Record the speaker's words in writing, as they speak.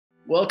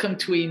Welcome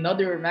to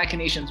another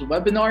Machinations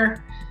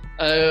webinar.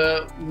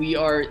 We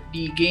are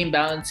the game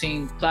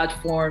balancing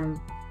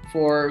platform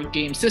for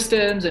game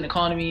systems and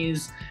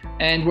economies.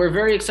 And we're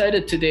very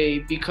excited today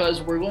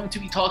because we're going to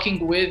be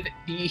talking with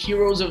the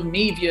Heroes of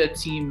Mavia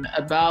team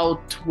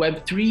about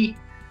Web3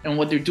 and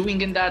what they're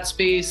doing in that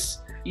space.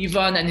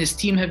 Yvan and his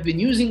team have been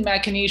using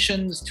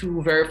Machinations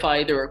to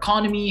verify their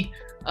economy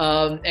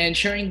and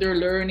sharing their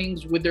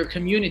learnings with their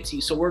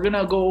community. So we're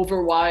gonna go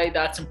over why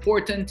that's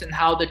important and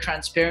how the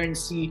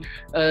transparency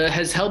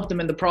has helped them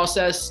in the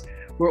process.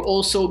 We're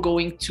also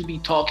going to be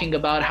talking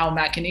about how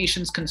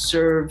Machinations can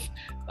serve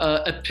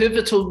a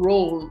pivotal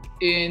role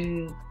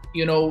in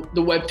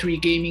the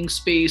Web3 gaming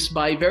space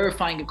by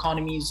verifying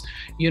economies.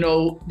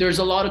 There's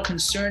a lot of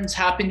concerns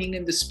happening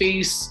in the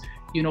space.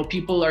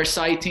 People are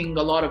citing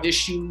a lot of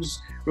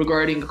issues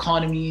regarding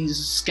economies,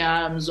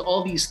 scams,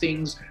 all these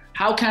things.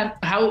 How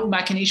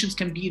Machinations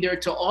can be there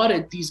to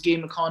audit these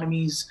game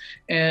economies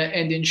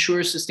and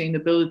ensure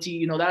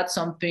sustainability. That's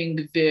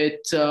something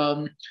that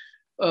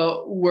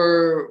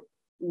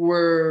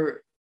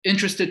we're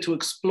interested to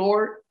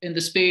explore in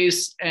the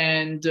space,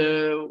 and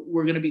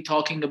we're going to be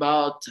talking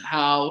about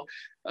how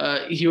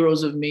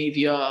Heroes of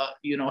Mavia,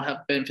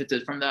 have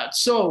benefited from that.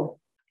 So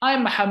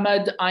I'm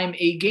Mohammed. I'm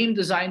a game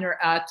designer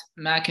at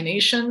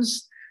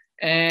Machinations,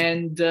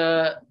 and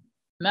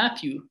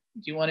Matthew,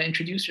 do you want to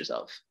introduce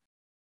yourself?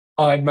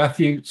 Hi,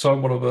 Matthew. So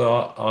I'm one of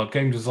our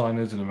game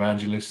designers and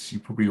evangelists. You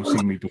probably all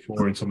seen me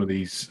before in some of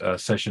these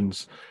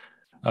sessions.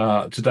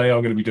 Today,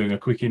 I'm going to be doing a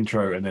quick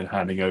intro and then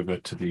handing over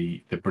to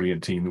the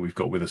brilliant team that we've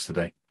got with us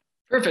today.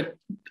 Perfect.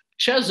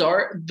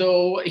 Cesar,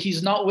 though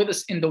he's not with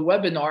us in the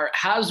webinar,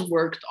 has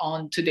worked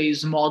on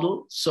today's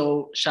model.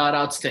 So shout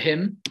outs to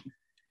him.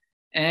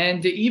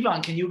 And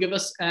Yvan, can you give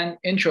us an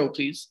intro,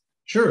 please?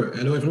 Sure.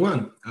 Hello,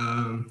 everyone.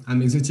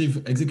 I'm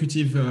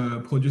executive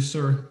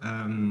producer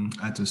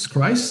at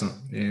Scryce,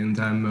 and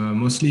I'm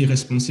mostly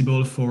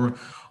responsible for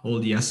all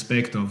the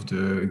aspect of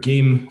the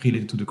game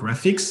related to the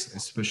graphics,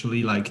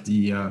 especially like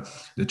the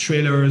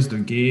trailers, the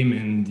game,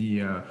 and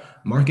the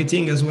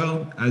marketing, as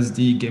well as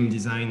the game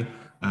design.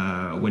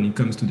 When it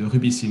comes to the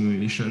Ruby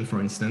simulation, for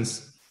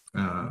instance,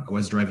 I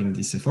was driving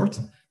this effort,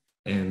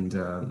 and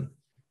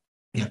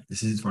yeah,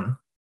 this is it for now.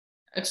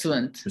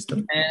 Excellent.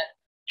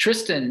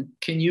 Tristan,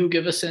 can you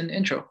give us an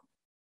intro?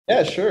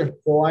 Yeah, sure.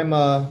 So I'm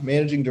a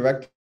managing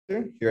director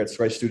here at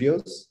Scryce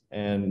Studios,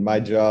 and my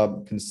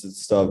job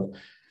consists of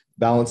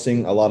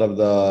balancing a lot of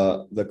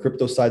the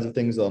crypto sides of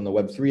things on the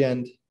Web3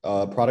 end,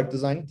 product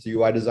design, so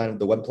UI design of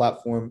the web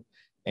platform,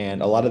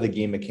 and a lot of the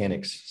game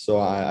mechanics. So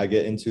I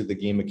get into the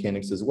game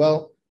mechanics as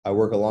well. I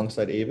work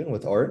alongside Aiven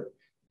with art,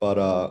 but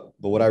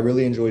what I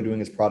really enjoy doing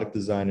is product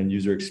design and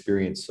user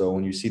experience. So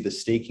when you see the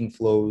staking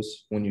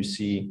flows, when you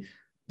see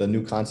the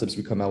new concepts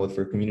we come out with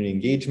for community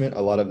engagement,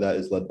 a lot of that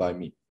is led by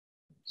me.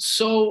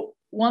 So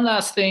one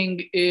last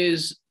thing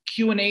is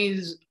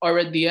Q&As are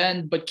at the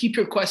end, but keep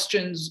your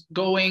questions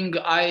going.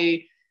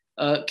 I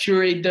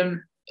curate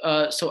them,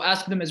 so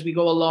ask them as we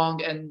go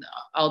along, and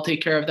I'll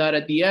take care of that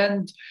at the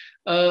end.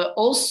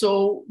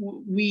 Also,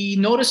 we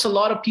notice a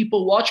lot of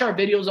people watch our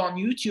videos on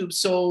YouTube.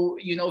 So,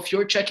 if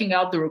you're checking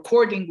out the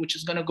recording, which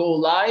is going to go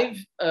live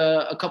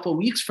a couple of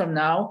weeks from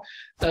now,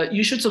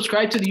 you should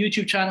subscribe to the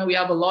YouTube channel. We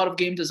have a lot of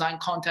game design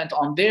content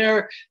on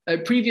there.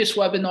 Previous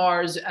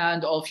webinars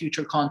and all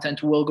future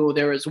content will go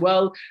there as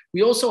well.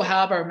 We also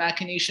have our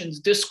Machinations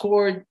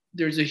Discord.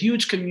 There's a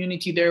huge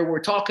community there. We're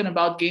talking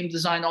about game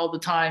design all the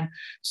time.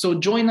 So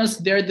join us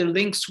there. The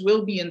links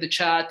will be in the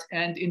chat,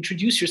 and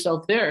introduce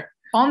yourself there.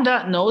 On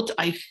that note,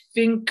 I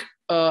think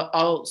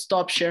I'll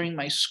stop sharing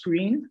my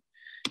screen,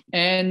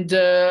 and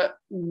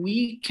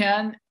we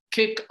can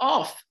kick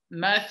off.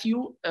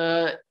 Matthew,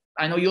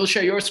 I know you'll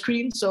share your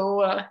screen,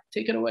 so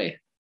take it away.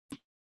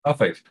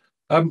 Perfect.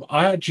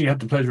 I actually had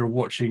the pleasure of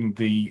watching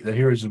the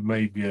Heroes of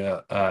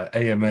Mavia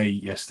AMA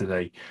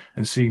yesterday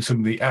and seeing some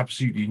of the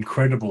absolutely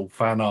incredible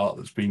fan art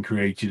that's been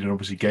created, and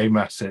obviously game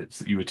assets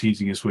that you were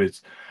teasing us with,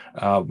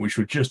 which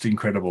were just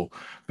incredible.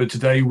 But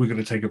today we're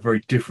going to take a very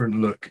different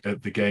look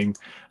at the game,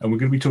 and we're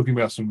going to be talking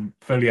about some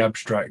fairly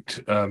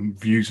abstract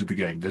views of the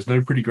game. There's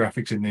no pretty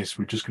graphics in this.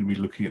 We're just going to be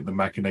looking at the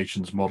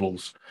Machinations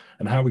models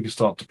and how we can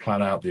start to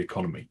plan out the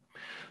economy.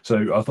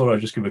 So I thought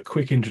I'd just give a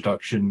quick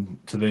introduction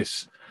to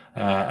this,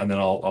 and then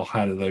I'll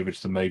hand it over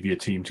to the Mavia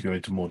team to go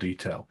into more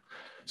detail.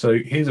 So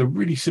here's a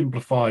really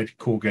simplified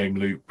core game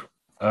loop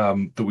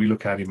that we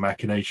look at in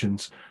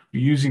Machinations.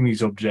 We're using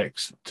these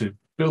objects to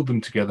build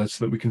them together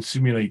so that we can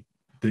simulate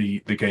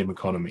the game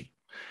economy.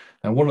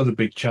 And one of the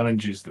big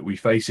challenges that we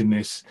face in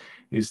this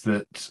is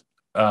that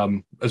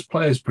as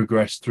players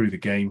progress through the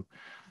game,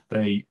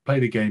 they play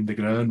the game, they're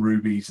going to earn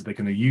rubies, they're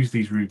going to use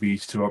these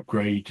rubies to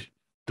upgrade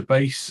the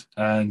base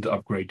and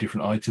upgrade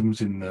different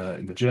items in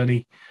the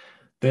journey.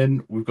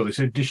 Then we've got this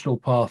additional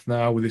path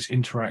now with this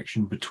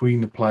interaction between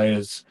the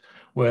players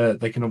where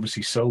they can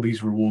obviously sell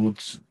these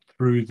rewards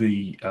through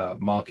the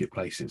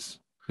marketplaces.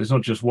 There's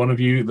not just one of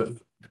you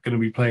that's going to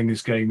be playing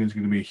this game. There's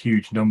going to be a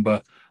huge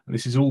number. And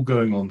this is all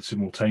going on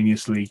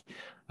simultaneously.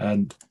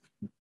 And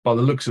by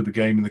the looks of the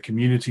game and the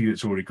community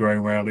that's already growing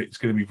around it, it's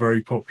going to be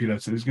very popular.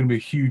 So there's going to be a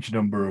huge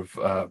number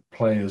of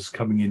players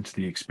coming into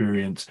the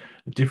experience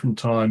at different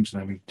times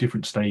and having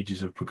different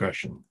stages of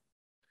progression.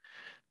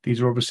 These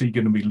are obviously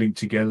going to be linked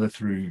together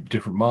through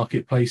different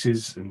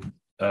marketplaces and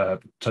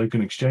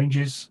token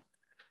exchanges.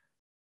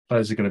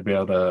 Players are going to be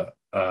able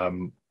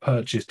to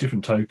purchase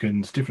different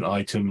tokens, different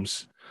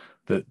items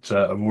that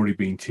have already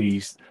been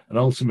teased, and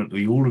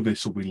ultimately all of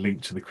this will be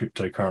linked to the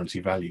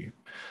cryptocurrency value.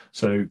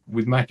 So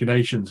with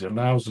Machinations, it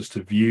allows us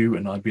to view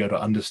and I'd be able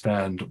to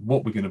understand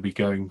what we're going to be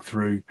going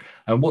through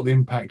and what the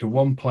impact of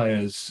one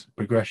player's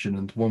progression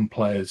and one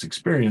player's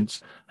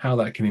experience, how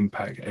that can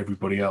impact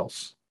everybody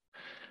else.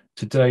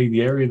 Today,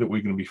 the area that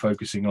we're going to be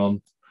focusing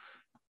on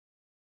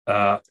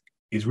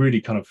is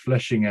really kind of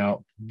fleshing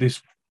out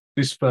this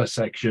first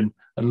section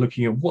and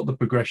looking at what the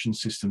progression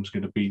system is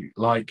going to be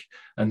like,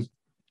 and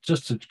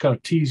just to kind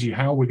of tease you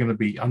how we're going to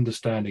be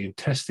understanding and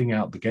testing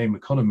out the game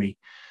economy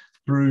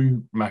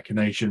through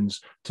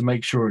Machinations to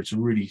make sure it's a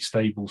really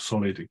stable,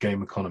 solid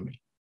game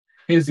economy.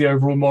 Here's the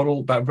overall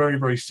model, that very,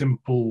 very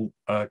simple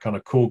kind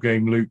of core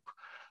game loop.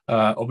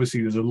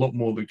 Obviously, there's a lot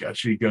more that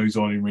actually goes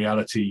on in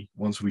reality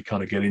once we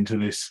kind of get into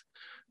this,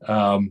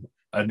 and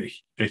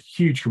a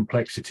huge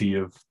complexity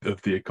of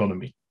the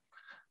economy.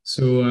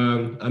 So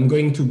I'm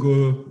going to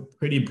go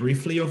pretty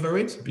briefly over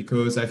it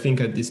because I think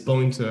at this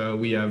point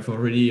we have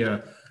already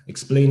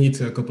explained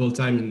it a couple of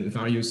times in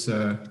various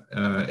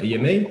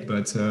AMA,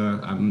 but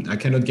I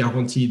cannot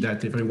guarantee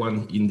that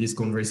everyone in this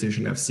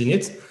conversation have seen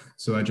it.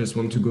 So I just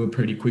want to go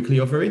pretty quickly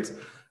over it.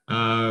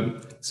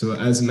 So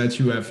as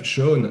Matthew have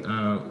shown,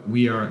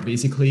 we are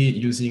basically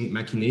using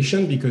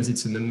Machination because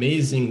it's an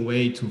amazing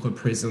way to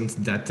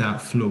represent data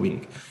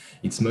flowing.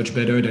 It's much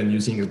better than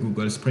using a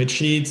Google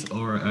spreadsheet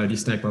or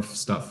this type of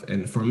stuff.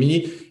 And for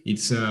me,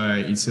 it's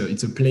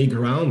a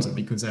playground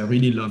because I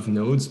really love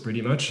nodes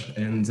pretty much,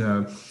 and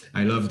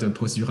I love the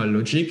procedural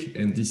logic.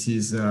 And this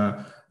is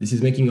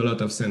making a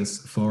lot of sense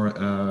for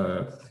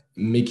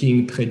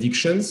making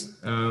predictions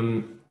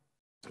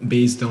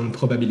based on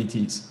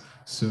probabilities.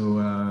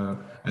 So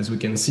as we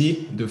can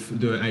see,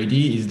 the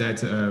idea is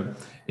that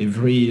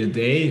every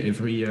day,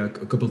 a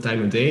couple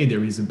times a day,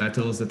 there is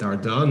battles that are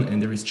done,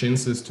 and there is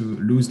chances to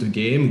lose the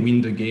game,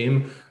 win the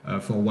game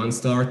for 1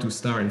 star, 2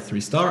 star, and 3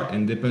 star.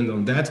 And depending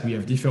on that, we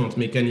have different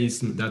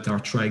mechanisms that are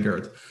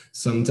triggered.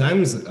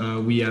 Sometimes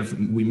we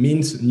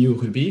mint new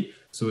Ruby,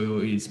 so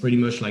it's pretty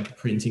much like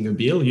printing a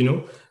bill, you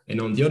know. And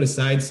on the other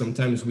side,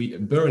 sometimes we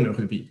burn a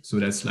Ruby, so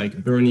that's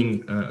like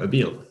burning a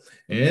bill.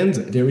 And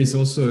there is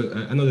also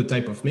another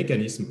type of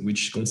mechanism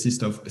which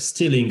consists of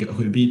stealing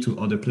Ruby to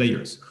other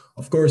players.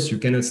 Of course, you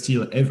cannot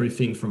steal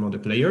everything from other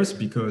players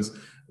because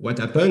what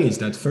happens is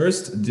that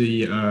first,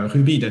 the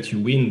Ruby that you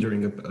win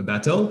during a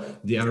battle,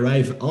 they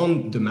arrive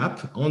on the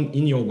map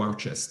in your war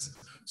chest.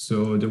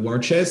 So the war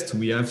chest,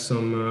 we have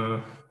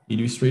some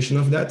illustration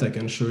of that. I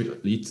can show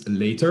it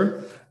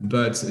later.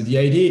 But the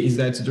idea is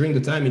that during the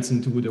time it's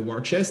into the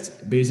war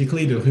chest,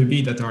 basically the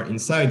ruby that are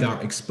inside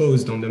are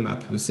exposed on the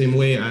map. The same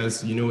way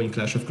as, you know, in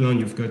Clash of Clans,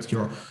 you've got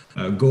your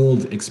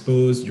gold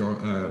exposed, your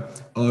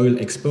oil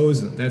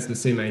exposed. That's the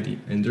same idea.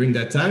 And during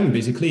that time,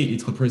 basically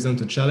it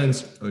represents a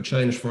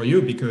challenge for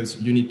you because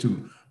you need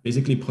to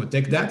basically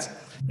protect that.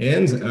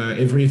 And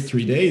every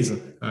 3 days,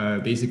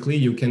 basically,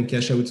 you can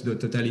cash out the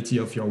totality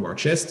of your war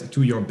chest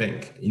to your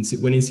bank.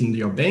 When it's in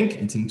your bank,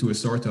 it's into a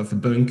sort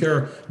of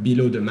bunker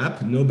below the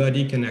map.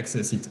 Nobody can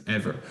access it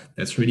ever.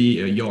 That's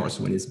really yours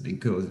when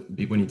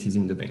it is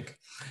in the bank.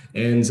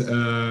 And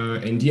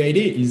the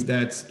idea is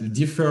that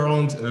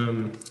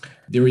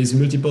there is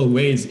multiple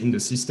ways in the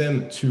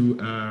system to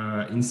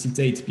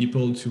incite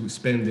people to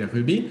spend their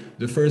Ruby.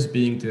 The first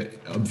being the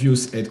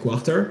obvious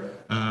headquarter,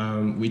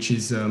 which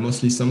is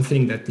mostly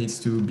something that needs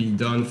to be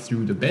done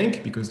through the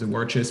bank because the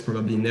war chest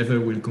probably never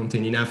will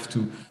contain enough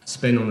to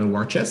spend on a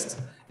war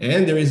chest.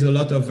 And there is a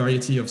lot of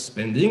variety of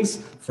spendings.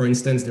 For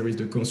instance, there is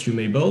the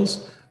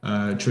consumables,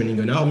 training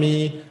an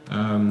army,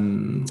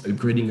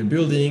 upgrading a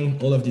building,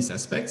 all of these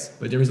aspects.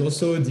 But there is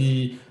also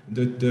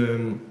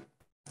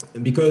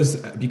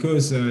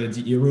because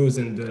the heroes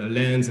and the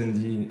lands and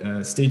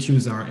the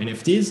statues are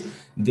NFTs,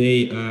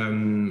 they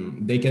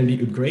can be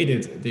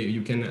upgraded.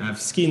 You can have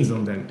skins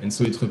on them, and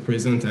so it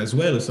represents as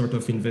well a sort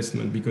of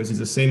investment because it's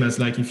the same as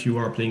like if you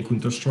are playing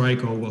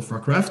Counter-Strike or World of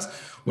Warcraft.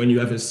 When you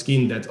have a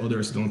skin that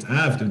others don't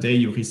have, the day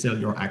you resell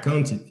your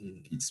account,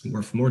 it's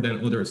worth more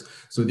than others.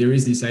 So there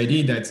is this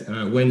idea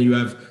that when you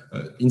have,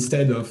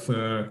 instead of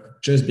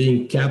just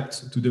being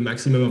capped to the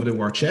maximum of the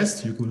war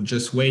chest, you could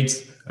just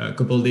wait a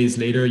couple of days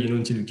later,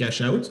 until you cash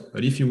out.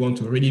 But if you want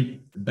to really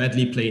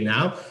badly play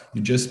now,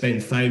 you just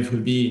spend 5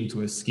 ruby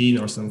into a skin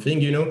or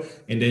something,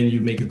 and then you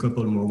make a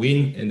couple more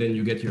win, and then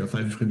you get your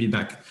 5 ruby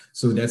back.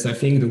 So that's, I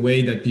think, the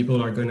way that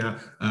people are gonna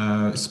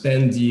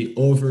spend the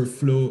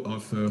overflow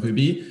of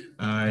ruby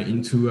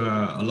into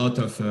a lot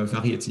of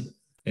variety.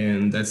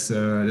 And that's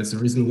the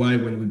reason why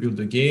when we build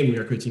the game, we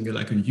are creating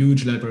a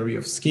huge library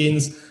of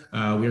skins.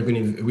 We are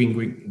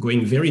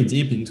going very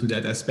deep into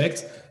that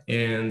aspect.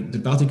 And the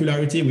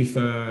particularity with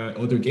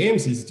other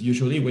games is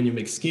usually when you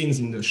make skins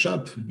in the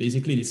shop,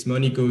 basically this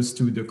money goes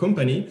to the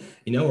company.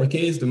 In our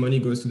case, the money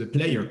goes to the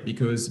player,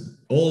 because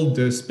all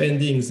the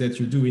spendings that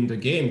you do in the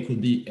game, could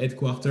be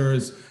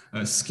headquarters,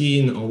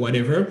 skin, or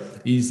whatever,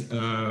 is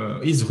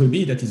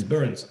ruby that is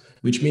burned.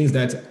 Which means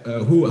that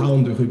who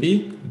own the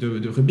ruby? The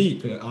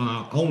ruby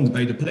are owned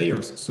by the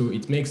players. So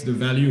it makes the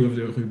value of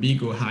the ruby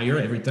go higher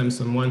every time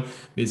someone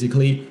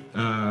basically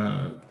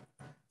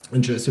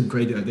just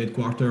upgrade the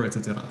headquarter,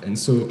 etc. And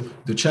so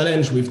the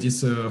challenge with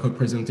this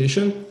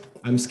representation,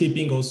 I'm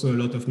skipping also a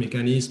lot of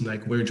mechanisms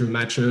like wager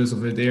matches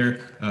over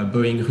there,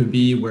 buying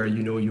ruby, where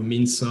you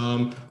min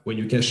some, when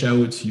you cash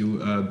out, you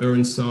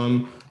burn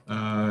some.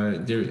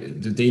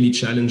 The daily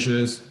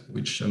challenges,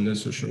 which I'm not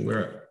so sure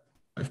where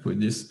I've put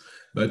this,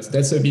 but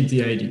that's a bit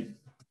the idea.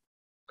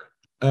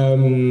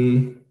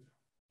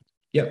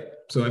 Yeah,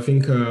 so I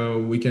think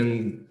we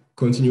can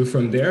continue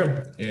from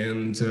there.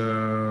 And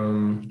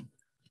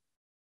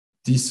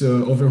this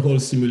overall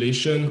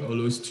simulation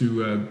allows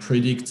to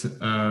predict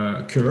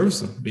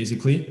curves,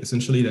 basically.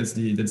 Essentially, that's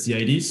the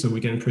idea. So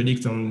we can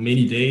predict on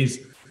many days,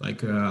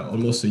 like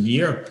almost a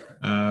year,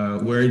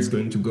 where it's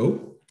going to go.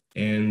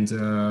 And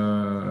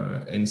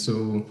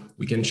so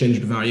we can change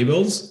the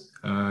variables,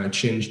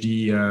 change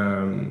the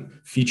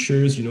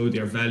features,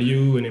 their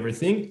value and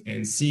everything,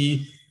 and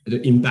see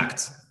the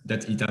impact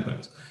that it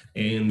happened.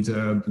 And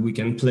we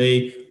can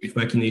play with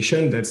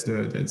Machination. That's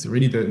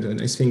really the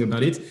nice thing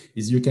about it,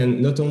 is you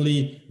can not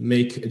only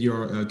make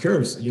your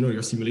curves,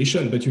 your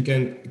simulation, but you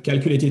can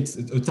calculate it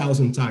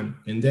 1,000 times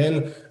and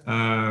then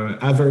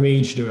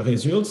average the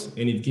results,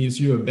 and it gives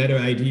you a better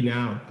idea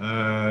now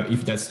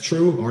if that's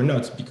true or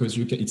not, because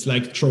it's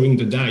like throwing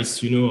the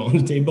dice, on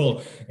the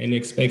table and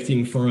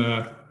expecting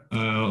for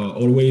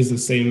always the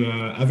same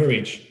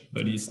average,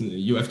 but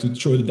you have to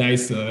throw the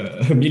dice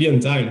a million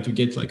times to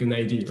get like an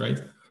idea,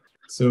 right?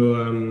 So,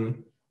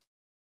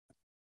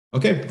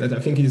 okay, that I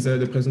think is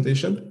the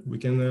presentation. We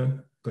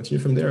can continue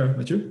from there,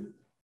 Mathieu.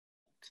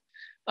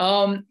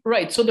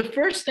 Right, so the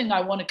first thing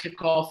I want to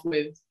kick off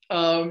with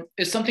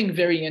is something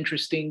very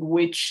interesting,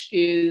 which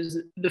is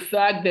the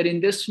fact that in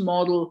this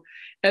model,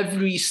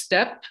 every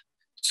step,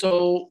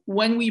 so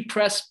when we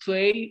press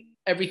play,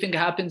 everything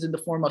happens in the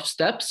form of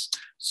steps.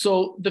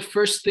 So the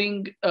first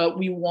thing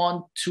we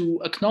want to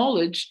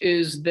acknowledge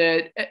is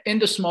that in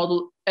this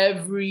model,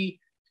 every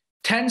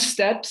 10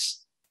 steps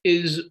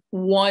is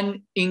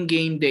one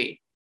in-game day.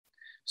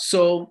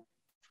 So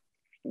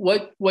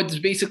what's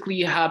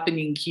basically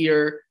happening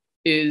here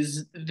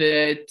is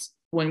that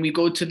when we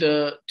go to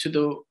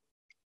the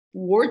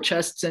war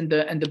chests and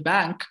the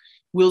bank,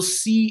 we'll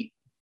see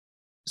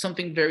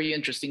something very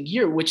interesting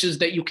here, which is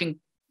that you can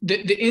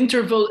the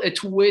interval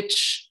at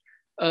which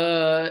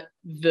the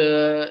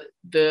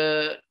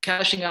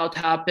cashing out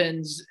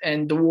happens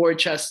and the war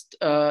chest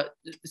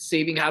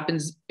saving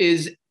happens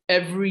is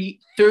every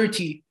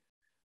 30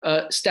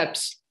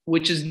 steps,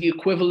 which is the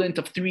equivalent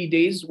of 3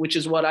 days, which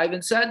is what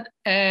Ivan said.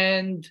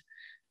 And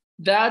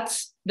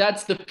that's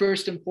the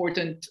first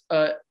important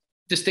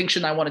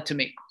distinction I wanted to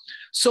make.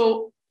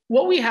 So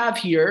what we have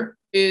here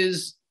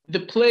is the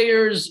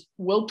players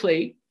will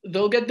play,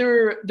 they'll get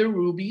their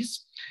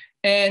rubies.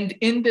 And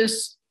in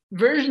this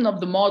version of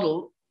the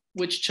model,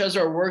 which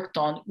Cesar worked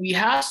on, we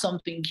have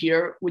something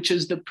here, which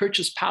is the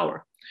purchase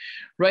power,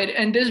 right?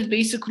 And this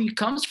basically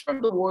comes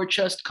from the war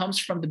chest, comes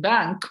from the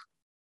bank,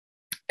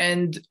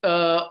 and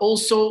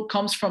also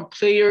comes from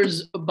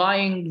players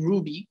buying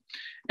ruby.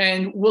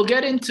 And we'll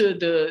get into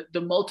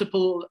the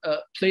multiple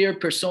player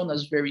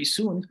personas very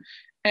soon.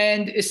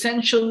 And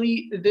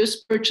essentially,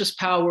 this purchase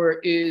power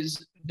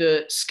is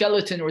the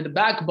skeleton or the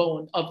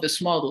backbone of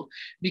this model,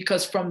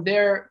 because from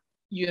there,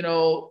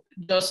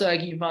 just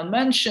like Yvan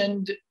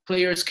mentioned,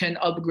 players can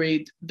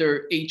upgrade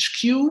their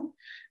HQ,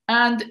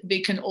 and they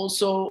can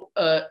also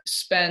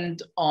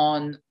spend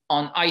on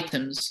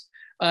items.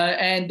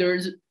 And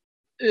there's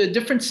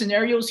different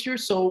scenarios here.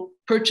 So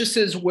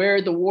purchases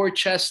where the war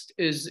chest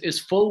is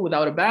full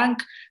without a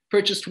bank,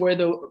 purchases where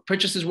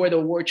the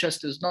war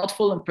chest is not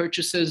full, and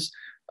purchases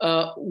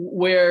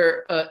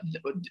where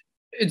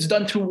it's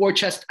done through war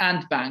chest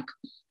and bank.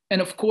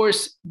 And of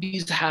course,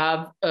 these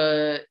have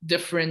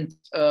different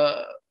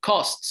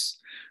costs.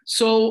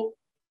 So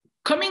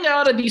coming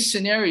out of these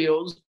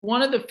scenarios,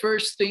 one of the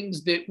first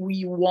things that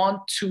we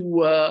want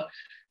to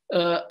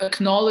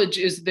acknowledge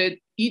is that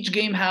each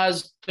game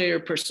has player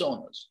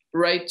personas,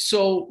 right?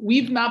 So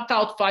we've mapped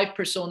out 5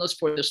 personas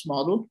for this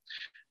model.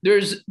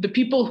 There's the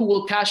people who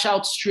will cash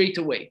out straight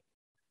away,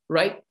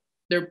 right?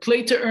 They're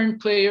play-to-earn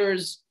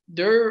players.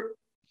 Their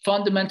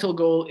fundamental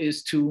goal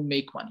is to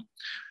make money.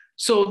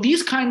 So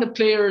these kind of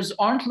players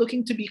aren't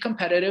looking to be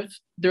competitive.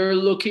 They're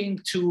looking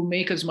to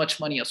make as much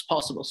money as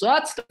possible. So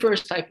that's the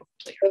first type of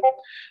player.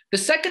 The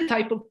second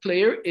type of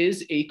player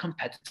is a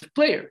competitive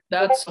player.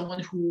 That's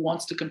someone who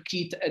wants to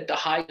compete at the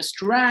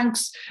highest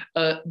ranks.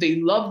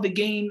 They love the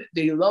game.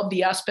 They love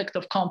the aspect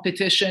of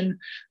competition.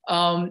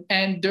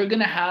 And they're going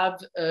to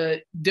have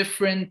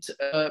different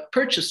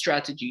purchase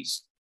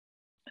strategies.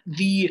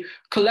 The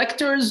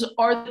collectors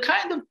are the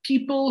kind of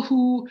people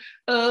who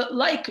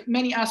like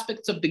many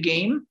aspects of the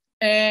game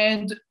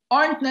and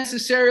aren't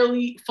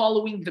necessarily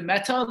following the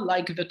meta,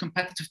 like the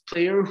competitive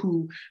player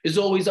who is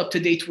always up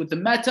to date with the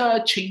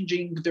meta,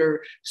 changing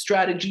their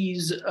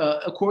strategies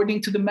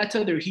according to the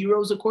meta, their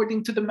heroes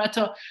according to the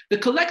meta. The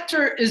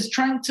collector is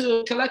trying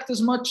to collect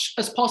as much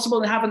as possible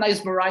and have a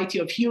nice variety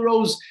of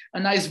heroes, a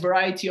nice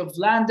variety of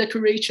land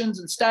decorations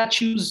and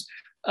statues.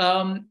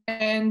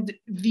 And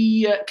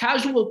the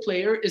casual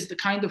player is the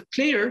kind of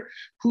player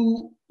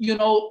who, you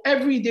know,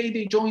 every day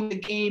they join the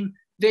game,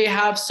 they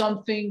have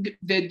something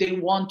that they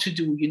want to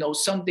do. You know,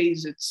 some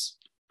days it's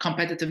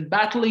competitive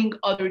battling,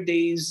 other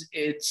days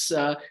it's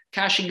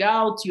cashing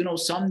out, you know,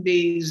 some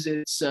days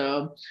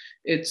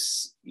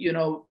it's you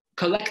know,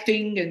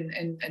 collecting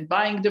and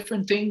buying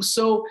different things.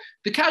 So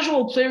the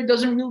casual player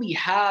doesn't really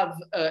have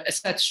a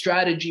set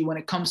strategy when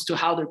it comes to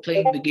how they're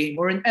playing the game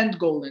or an end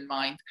goal in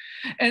mind.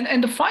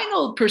 And the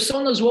final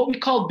persona is what we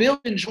call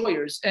build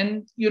enjoyers.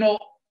 And, you know,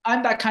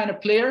 I'm that kind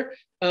of player.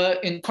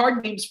 In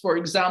card games, for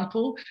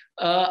example,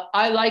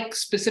 I like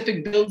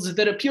specific builds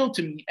that appeal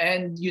to me.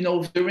 And, you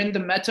know, if they're in the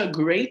meta,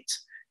 great.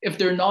 If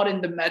they're not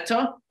in the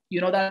meta, you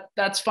know,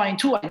 that's fine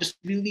too. I just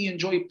really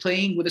enjoy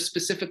playing with a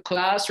specific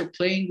class or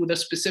playing with a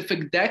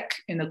specific deck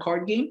in a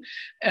card game,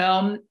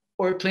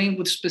 or playing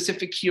with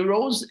specific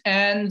heroes.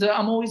 And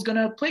I'm always going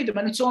to play them.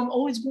 And so I'm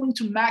always going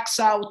to max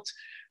out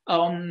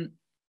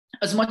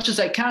as much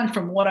as I can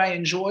from what I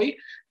enjoy.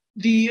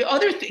 The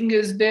other thing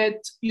is that,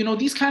 you know,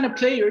 these kind of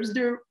players,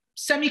 they're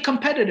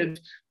semi-competitive.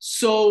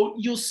 So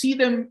you'll see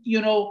them,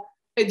 you know,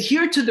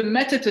 adhere to the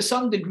meta to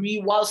some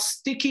degree while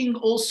sticking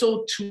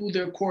also to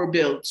their core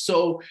build.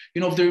 So,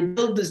 you know, if their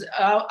build is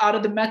out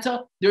of the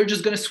meta, they're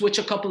just going to switch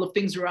a couple of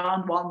things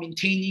around while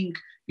maintaining,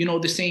 you know,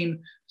 the same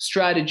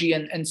strategy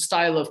and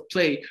style of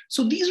play.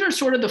 So these are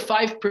sort of the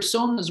 5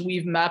 personas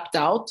we've mapped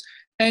out.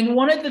 And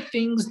one of the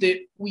things that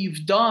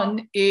we've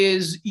done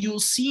is you'll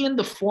see in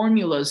the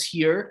formulas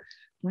here,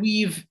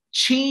 we've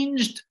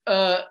changed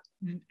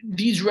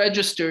these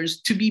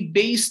registers to be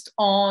based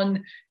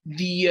on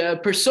the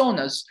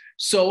personas.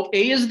 So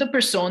A is the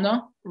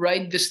persona,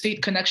 right? The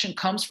state connection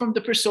comes from the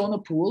persona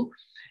pool.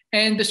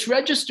 And this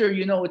register,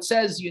 you know, it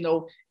says, you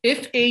know,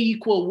 if A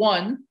equal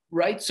 1,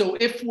 right? So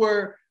if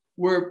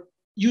we're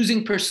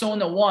using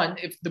persona 1,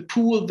 if the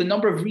pool, the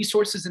number of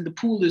resources in the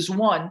pool is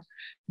 1,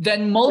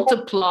 then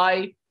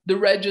multiply the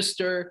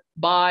register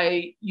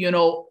by, you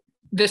know,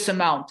 this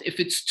amount. If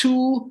it's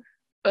 2,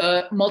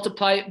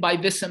 multiply it by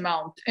this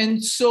amount.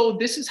 And so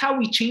this is how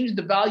we change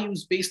the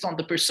values based on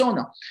the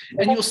persona.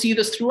 And you'll see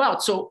this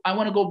throughout. So I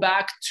want to go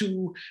back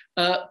to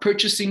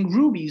purchasing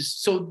rubies.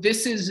 So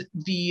this is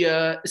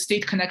the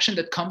state connection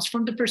that comes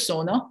from the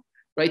persona,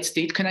 right?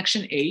 State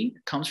connection A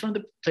comes from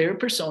the player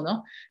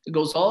persona. It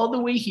goes all the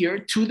way here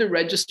to the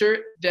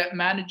register that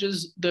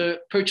manages the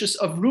purchase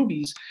of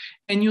rubies.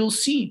 And you'll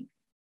see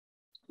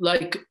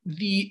like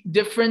the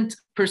different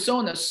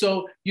personas.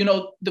 So, you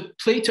know, the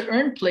play to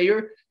earn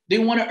player, they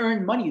want to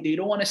earn money. They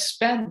don't want to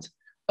spend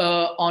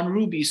on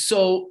rubies.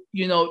 So,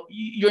 you know,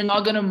 you're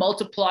not going to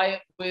multiply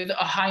it with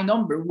a high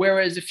number.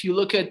 Whereas if you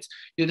look at,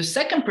 you know, the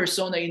second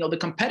persona, you know, the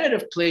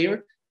competitive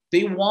player,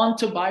 they want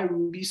to buy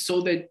rubies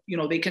so that, you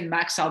know, they can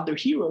max out their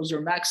heroes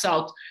or max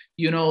out,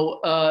 you know,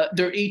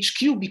 their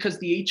HQ, because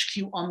the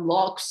HQ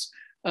unlocks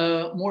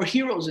more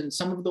heroes. And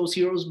some of those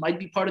heroes might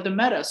be part of the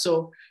meta.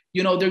 So,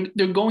 you know,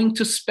 they're going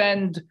to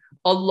spend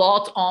a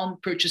lot on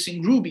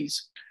purchasing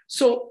rubies.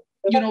 So,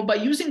 you know, by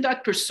using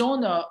that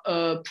persona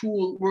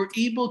pool, we're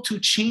able to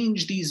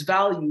change these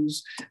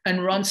values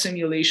and run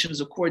simulations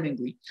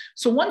accordingly.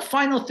 So one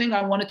final thing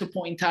I wanted to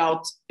point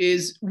out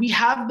is we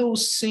have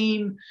those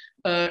same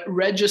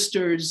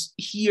registers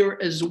here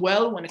as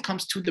well when it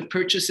comes to the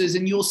purchases.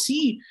 And you'll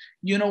see,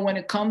 you know, when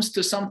it comes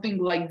to something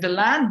like the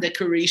land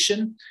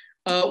decoration,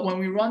 when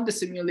we run the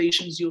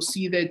simulations, you'll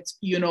see that,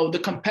 you know, the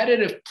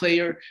competitive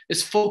player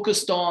is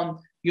focused on,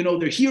 you know,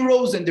 their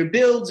heroes and their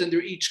builds and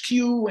their HQ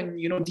and,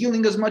 you know,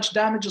 dealing as much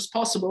damage as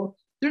possible.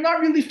 They're not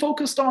really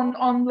focused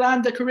on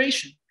land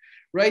decoration,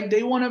 right?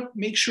 They want to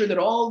make sure that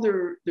all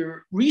their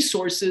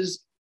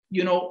resources,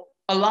 you know,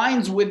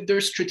 aligns with their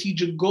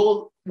strategic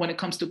goal when it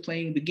comes to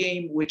playing the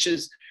game, which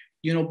is,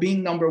 you know,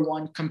 being number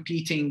one,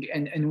 competing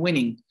and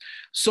winning.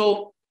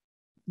 So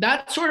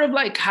that's sort of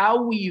like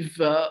how we've,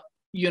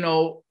 you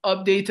know,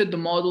 updated the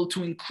model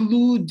to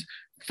include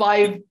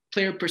 5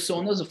 player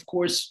personas. Of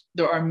course,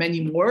 there are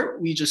many more.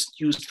 We just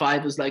used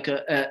 5 as like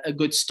a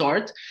good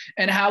start.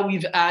 And how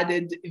we've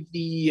added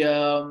the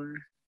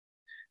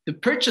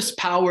purchase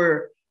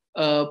power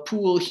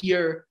pool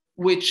here,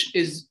 which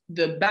is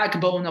the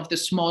backbone of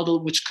this model,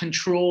 which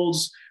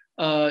controls,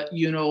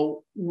 you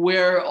know,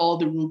 where all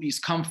the rubies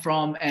come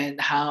from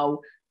and how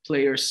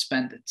players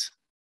spend it.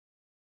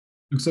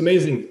 Looks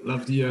amazing.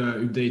 Love the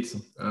updates.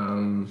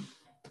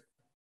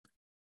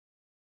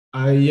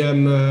 I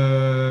am.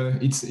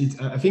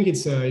 I think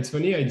it's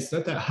funny. It's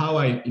not how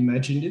I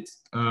imagined it,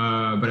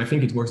 but I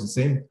think it works the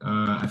same.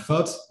 I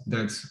thought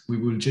that we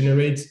will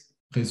generate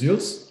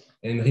results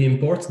and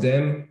re-import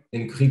them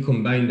and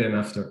recombine them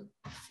after.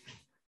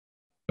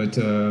 but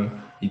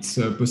it's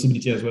a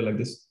possibility as well like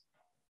this.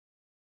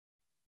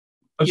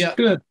 I was just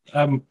going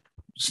to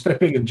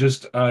step in and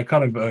just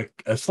kind of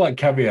a slight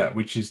caveat,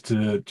 which is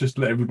to just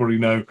let everybody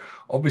know,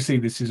 obviously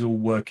this is all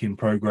work in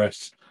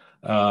progress.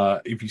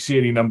 If you see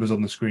any numbers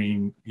on the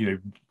screen,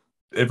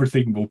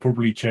 everything will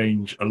probably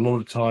change a lot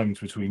of times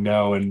between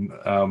now and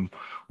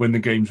when the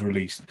game's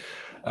released.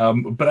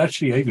 But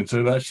actually, Aiven,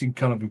 so that actually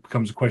kind of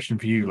becomes a question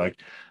for you.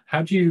 Like,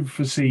 how do you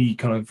foresee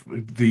kind of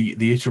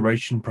the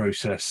iteration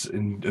process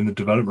and the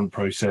development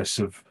process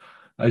of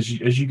as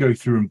you go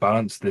through and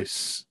balance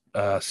this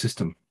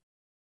system?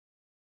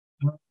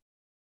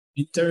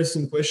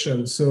 Interesting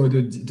question. So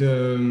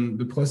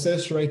the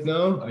process right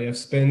now, I have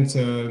spent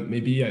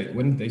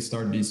when did I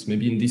start this?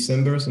 Maybe in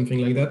December, something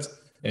like that.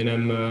 And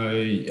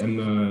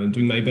I'm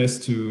doing my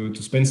best to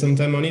spend some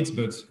time on it,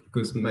 but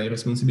because my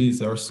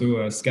responsibilities are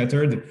so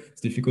scattered,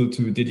 it's difficult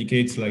to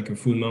dedicate like a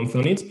full month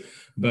on it.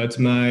 But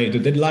the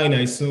deadline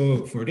I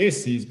saw for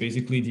this is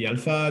basically the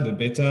alpha, the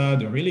beta,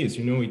 the release.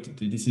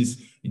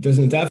 It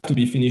doesn't have to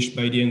be finished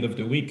by the end of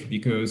the week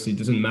because it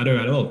doesn't matter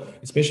at all.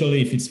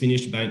 Especially if it's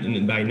finished by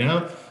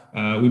now,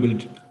 we will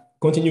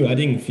continue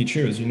adding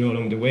features,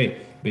 along the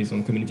way based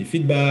on community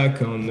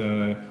feedback,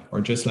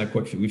 or just like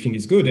what we think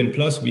is good. And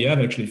plus, we have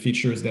actually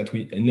features that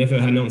we never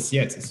announced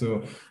yet.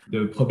 So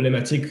the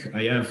problematic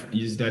I have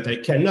is that I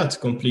cannot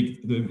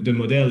complete the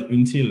model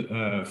until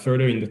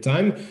further in the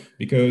time,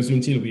 because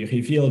until we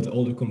revealed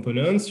all the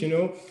components,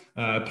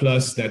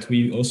 plus that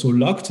we also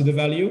locked the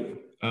value.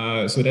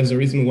 So that's the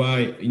reason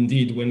why,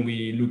 indeed, when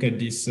we look at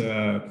this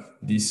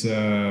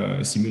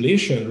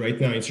simulation right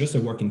now, it's just a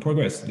work in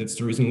progress. That's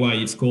the reason why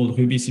it's called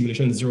Ruby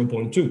Simulation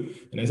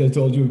 0.2. And as I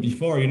told you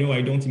before,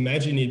 I don't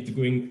imagine it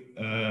going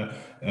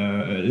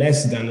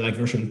less than like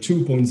version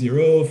 2.0,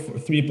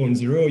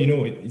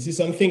 3.0. This is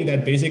something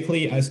that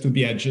basically has to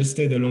be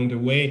adjusted along the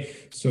way.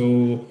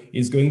 So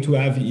it's going to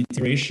have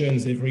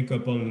iterations every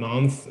couple of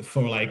months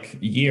for like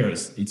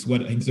years. It's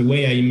the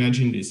way I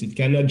imagine this. It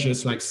cannot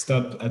just like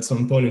stop at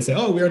some point and say,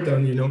 oh, we're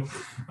done.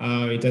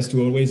 It has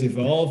to always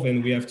evolve,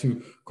 and we have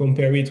to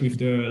compare it with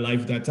the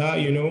live data,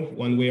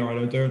 one way or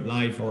another,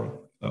 live or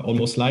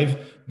almost live.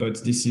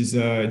 But this is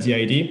the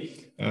idea.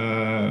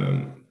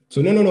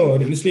 So no.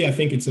 Honestly, I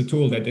think it's a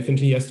tool that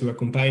definitely has to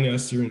accompany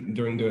us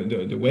during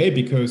the way,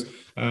 because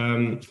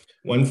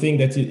one thing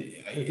that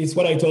it's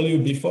what I told you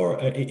before.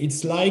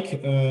 It's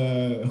like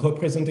a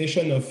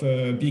representation of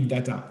big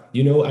data.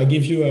 I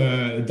give you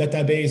a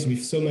database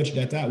with so much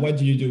data. What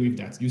do you do with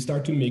that? You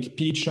start to make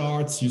P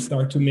charts. You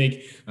start to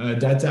make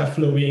data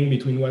flowing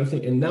between one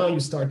thing, and now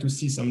you start to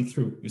see some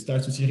through. You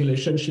start to see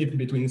relationship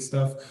between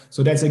stuff.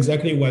 So that's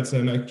exactly what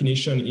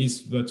Machination is,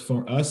 but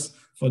for us,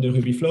 for the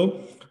Ruby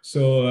flow.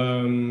 So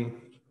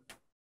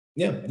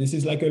this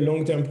is like a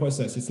long-term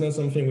process. It's not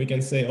something we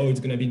can say, oh, it's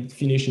going to be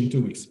finished in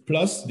 2 weeks.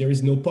 Plus, there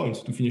is no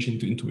point to finish in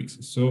 2 weeks.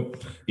 So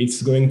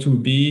it's going to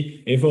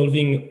be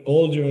evolving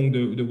all during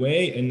the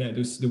way. And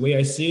the way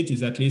I see it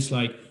is at least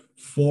like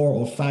 4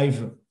 or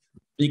 5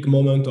 big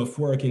moments of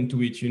work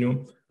into it,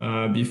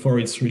 before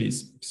it's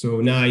released.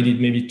 So now I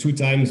did maybe 2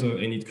 times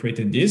and it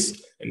created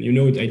this. And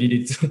I did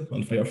it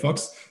on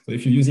Firefox. So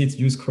if you use it,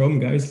 use Chrome,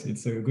 guys.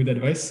 It's a good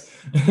advice.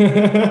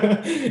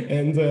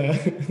 And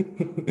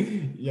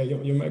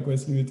your mic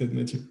was muted,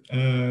 Matthew.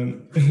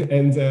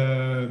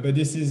 But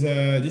this is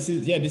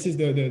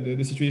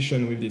the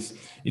situation with this.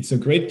 It's a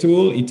great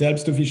tool. It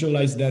helps to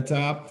visualize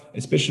data,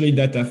 especially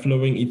data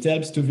flowing. It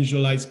helps to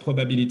visualize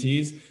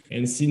probabilities.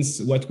 And since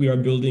what we are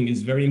building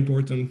is very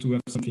important to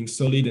have something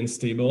solid and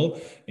stable,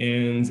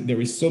 and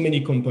there is so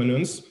many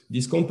components,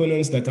 these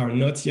components that are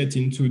not yet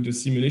into the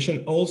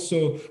simulation,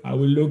 also I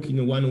will look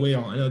in one way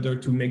or another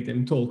to make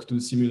them talk to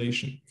the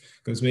simulation,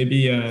 because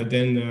maybe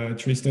then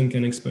Tristan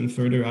can expand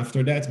further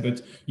after that.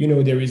 But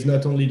there is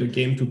not only the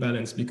game to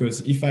balance,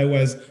 because if I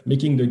was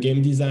making the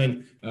game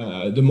design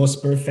the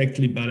most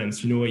perfectly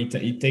balanced,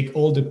 it take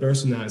all the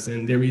personas,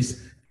 and there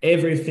is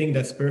everything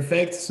that's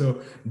perfect. So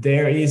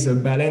there is a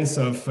balance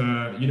of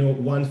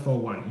 1 for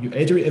 1.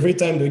 Every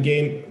time the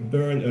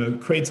game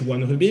creates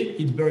 1 Ruby,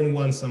 it burns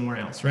 1 somewhere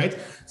else, right?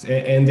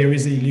 And there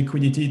is a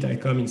liquidity that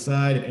come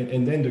inside,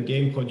 and then the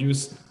game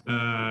produce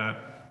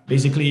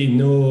basically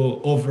no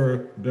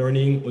over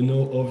burning or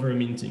no over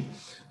minting.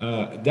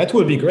 That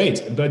will be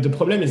great, but the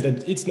problem is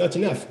that it's not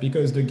enough,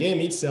 because the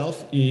game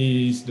itself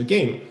is the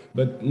game.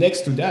 But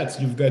next to that,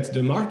 you've got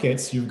the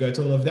markets, you've got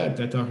all of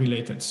that are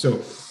related.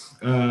 So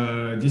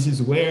this is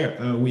where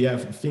we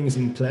have things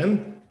in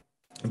plan,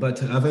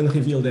 but I haven't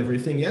revealed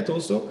everything yet.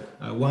 Also,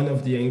 one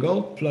of the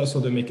angle, plus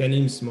all the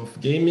mechanism of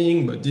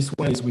gaming, but this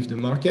one is with the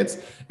markets.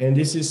 And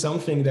this is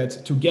something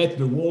that to get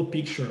the whole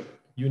picture,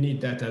 you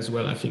need that as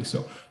well, I think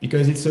so,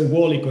 because it's a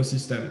whole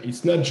ecosystem.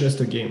 It's not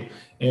just a game.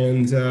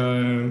 And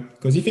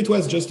because if it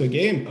was just a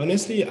game,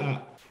 honestly,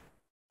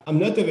 I'm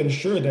not even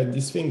sure that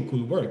this thing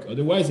could work.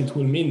 Otherwise, it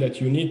will mean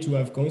that you need to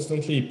have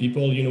constantly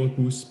people,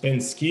 who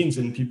spend skins,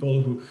 and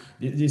people who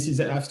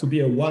has to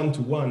be a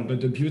one-to-one.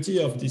 But the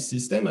beauty of this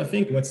system, I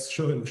think, what's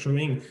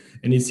showing,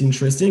 and it's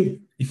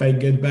interesting. If I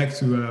get back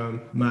to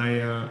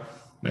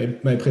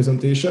my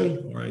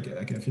presentation, or I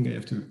think I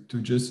have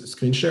to just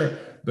screen share.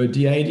 But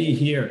the idea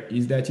here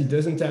is that it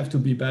doesn't have to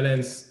be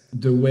balanced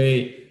the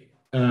way,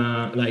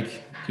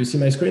 like, you see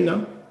my screen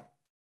now?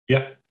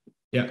 Yeah.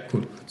 Yeah,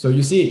 cool. So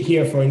you see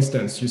here, for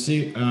instance, you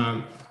see,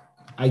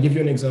 I give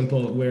you an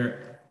example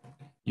where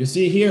you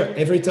see here,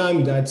 every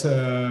time that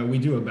we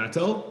do a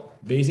battle,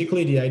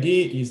 basically the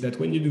idea is that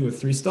when you do a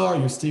 3-star,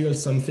 you steal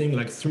something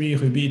like 3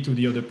 ruby to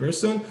the other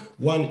person,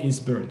 1 is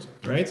burned,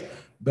 right?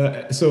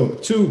 But so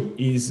 2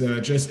 is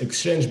just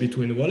exchange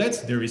between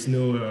wallets. There is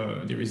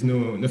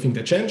nothing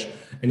that change,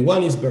 and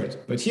 1 is burned.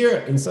 But here,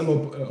 in some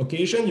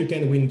occasion, you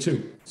can win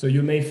 2. So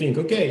you may think,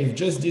 okay, if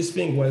just this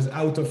thing was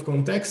out of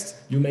context,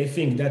 you may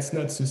think that's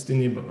not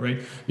sustainable,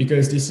 right?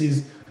 Because this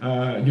is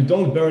you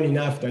don't burn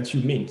enough that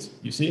you mint,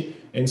 you see.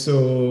 And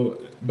so,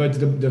 but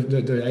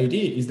the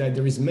idea is that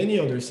there is many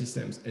other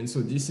systems, and so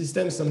these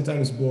systems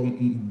sometimes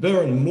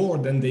burn more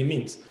than they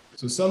mint.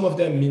 So some of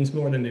them mint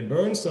more than they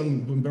burn,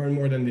 some burn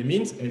more than they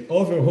mint, and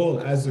overall,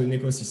 as an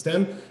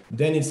ecosystem,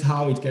 then it's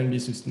how it can be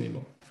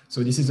sustainable.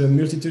 So this is a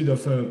multitude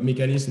of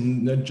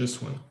mechanisms, not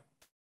just one,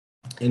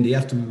 and they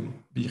have to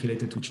be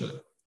related to each other.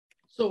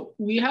 So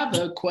we have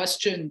a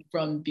question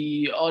from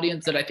the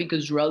audience that I think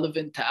is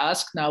relevant to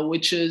ask now,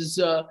 which is,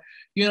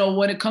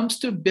 when it comes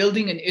to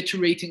building and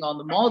iterating on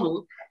the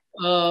model,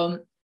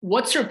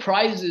 what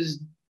surprises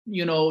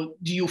do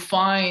you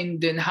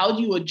find, and how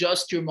do you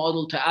adjust your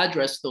model to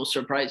address those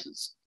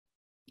surprises?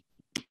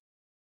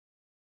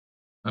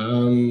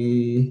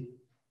 Oh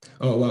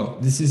wow,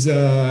 this is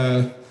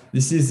a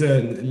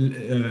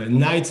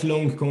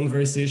night-long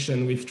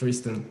conversation with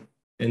Tristan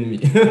and me.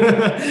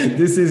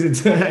 This is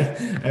it.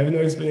 I have no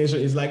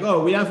explanation. It's like,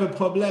 oh, we have a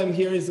problem.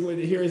 Here is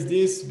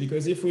this,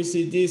 because if we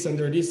see this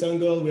under this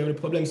angle, we have a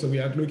problem. So we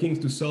are looking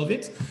to solve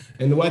it.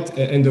 And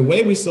the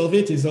way we solve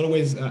it is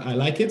always, I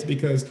like it,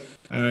 because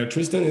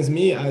Tristan and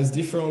me has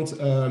different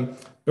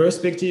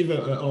perspective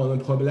on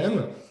a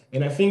problem.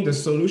 And I think the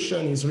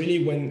solution is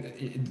really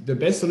the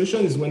best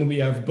solution is when we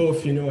have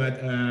both,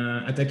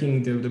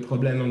 attacking the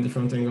problem on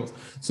different angles.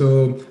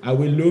 So I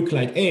will look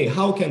like, hey,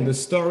 how can the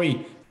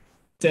story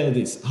tell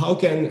this? How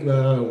can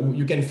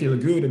you can feel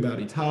good about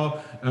it? How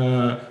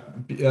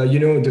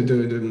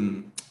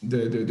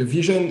the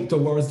vision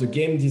towards the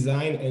game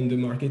design and the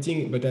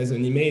marketing, but as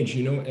an image,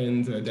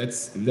 and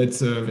that's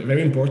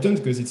very important,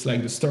 because it's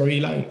like the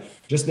storyline.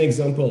 Just an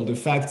example, the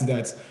fact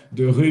that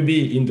the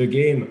ruby in the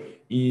game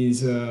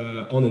is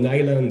on an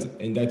island,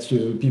 and that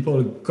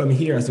people come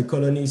here as a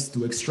colonist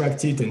to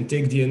extract it and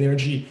take the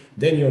energy,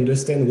 then you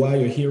understand why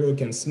a hero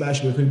can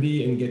smash the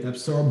ruby and get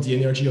absorbed the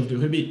energy of the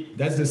ruby.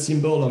 That's the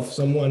symbol of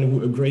someone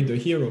who upgrades the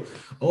hero.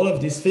 All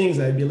of these things,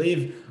 I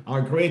believe, are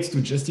great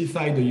to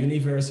justify the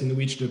universe in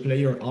which the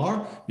player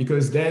are,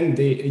 because then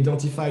they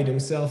identify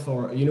themselves,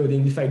 or they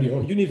identify the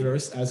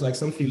universe as like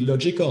something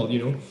logical,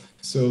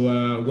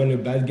 So when a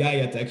bad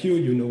guy attacks you,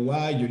 you know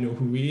why, you know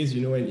who he is,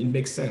 and it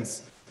makes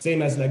sense.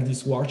 Same as like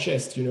this war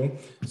chest,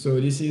 So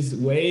this is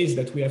ways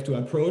that we have to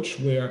approach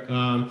where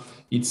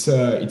it's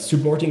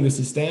supporting the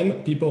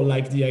system. People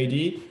like the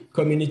idea,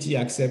 community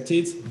accept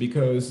it,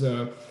 because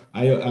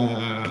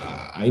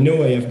I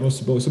know I have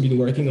also been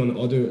working on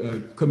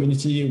other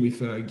community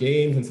with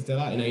games,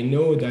 etc. And I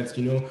know that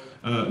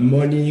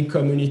money,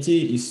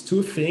 community is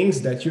two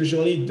things that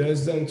usually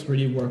doesn't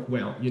really work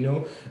well.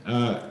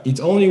 It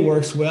only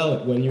works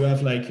well when you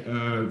have like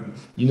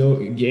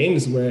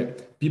games where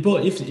people,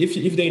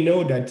 if they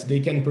know that they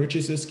can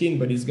purchase a skin,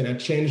 but it's gonna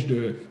change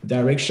the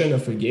direction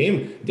of a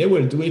game, they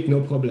will do it,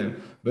 no problem.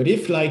 But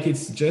if like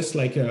it's just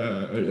like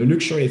a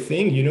luxury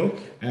thing,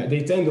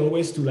 they tend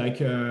always to like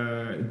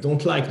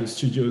don't like the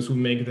studios who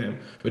make them.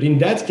 But in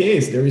that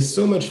case, there is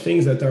so much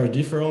things that are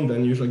different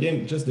than usual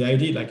game. Just the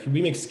idea, like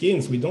we make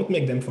skins, we don't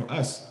make them for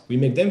us, we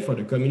make them for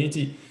the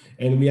community.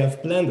 And we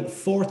have planned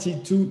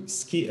 42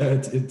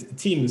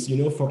 teams,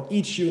 for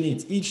each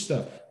unit, each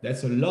stuff.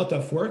 That's a lot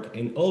of work,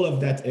 and all of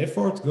that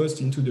effort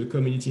goes into the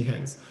community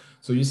hands.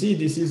 So you see,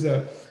 this is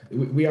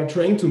we are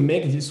trying to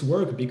make this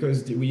work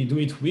because we do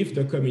it with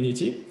the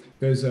community,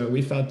 because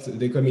without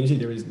the community,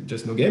 there is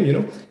just no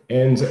game,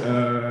 And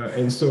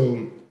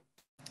so,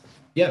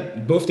 yeah,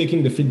 both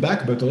taking the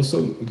feedback, but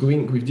also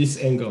going with this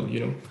angle,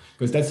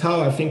 because that's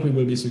how I think we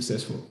will be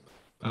successful.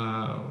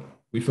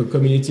 With a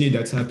community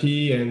that's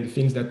happy and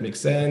things that make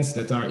sense,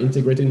 that are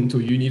integrated into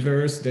a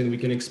universe, then we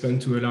can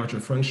expand to a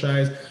larger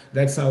franchise.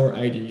 That's our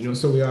idea,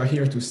 So we are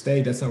here to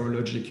stay. That's our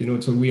logic,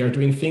 So we are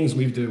doing things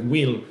with the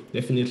will,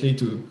 definitely,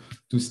 to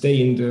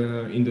stay in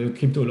the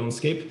crypto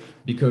landscape,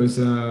 because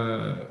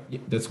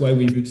that's why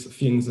we build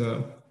things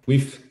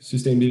with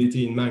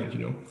sustainability in mind,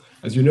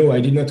 As you know, I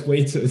did not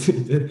wait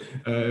to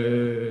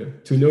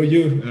know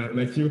you,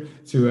 Matthew,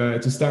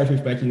 to start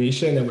with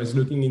Machination. I was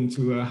looking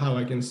into how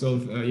I can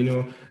solve,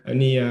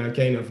 any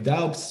kind of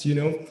doubts,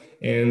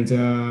 and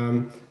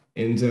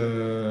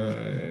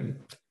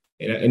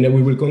then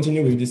we will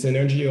continue with this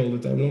energy all the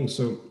time long.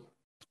 So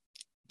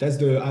that's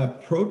the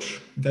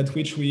approach that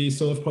which we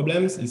solve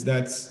problems, is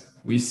that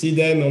we see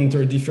them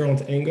under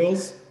different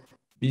angles: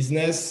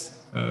 business,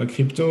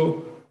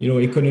 crypto,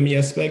 economy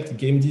aspect,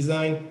 game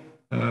design,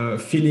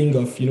 feeling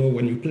of,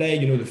 when you play,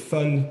 the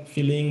fun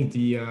feeling,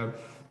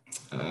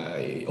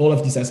 all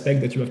of this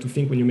aspect that you have to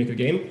think when you make a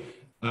game,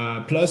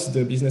 plus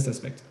the business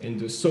aspect. And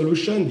the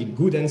solution, the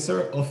good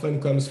answer, often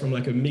comes from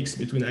like a mix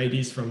between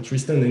ideas from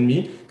Tristan and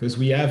me, because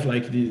we have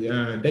like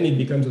then it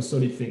becomes a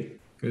solid thing.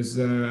 Because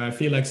I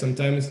feel like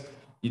sometimes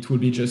it will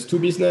be just too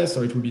business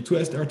or it will be too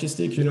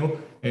artistic,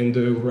 and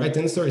the right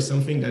answer is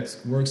something that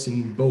works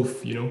in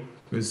both,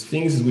 because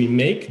things we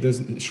make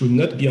should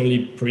not be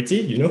only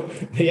pretty,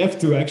 they have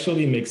to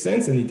actually make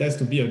sense, and it has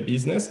to be a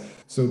business.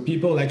 So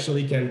people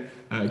actually can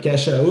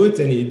cash out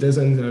and it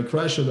doesn't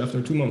crash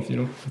after 2 months,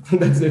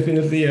 That's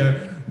definitely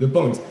the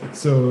point.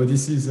 So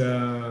this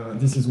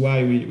is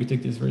why we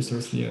take this very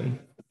seriously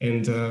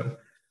and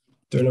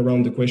turn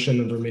around the question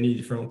under many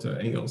different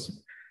angles.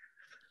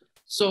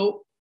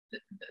 So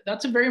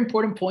that's a very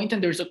important point,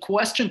 and there's a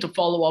question to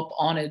follow up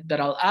on it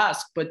that I'll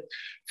ask. But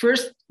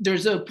first,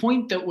 there's a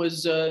point that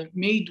was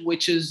made,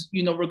 which is,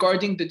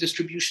 regarding the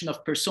distribution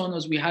of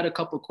personas. We had a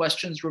couple of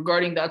questions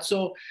regarding that.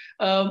 So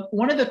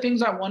one of the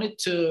things I wanted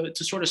to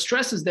sort of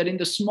stress is that in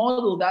this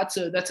model, that's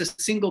a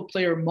single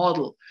player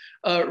model,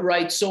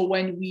 right? So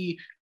when we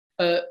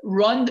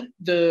run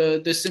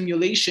the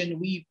simulation,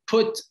 we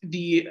put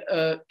the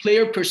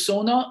player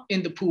persona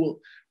in the pool.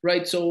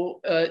 Right.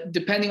 So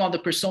depending on the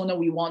persona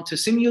we want to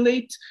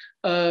simulate,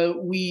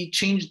 we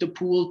change the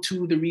pool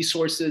to the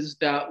resources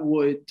that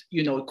would,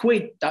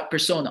 equate that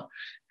persona.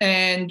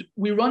 And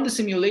we run the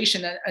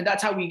simulation, and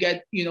that's how we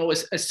get,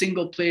 a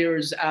single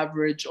player's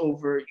average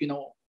over,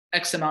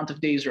 X amount of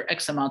days or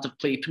X amount of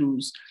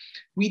playthroughs.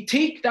 We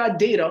take that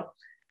data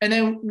and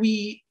then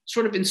we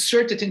sort of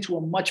insert it into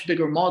a much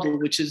bigger model,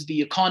 which is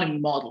the economy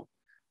model.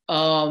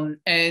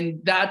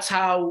 And that's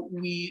how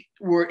we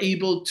were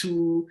able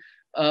to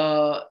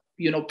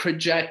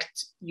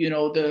project,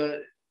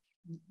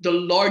 the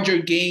larger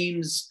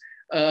games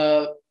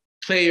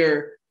player,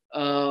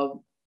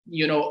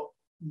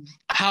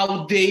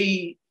 how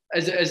they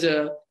as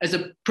a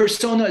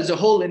persona as a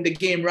whole in the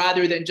game,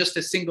 rather than just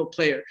a single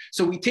player.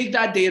 So we take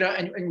that data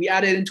and we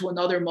add it into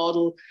another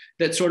model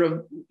that sort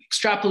of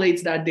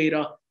extrapolates that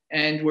data,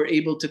 and we're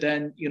able to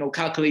then,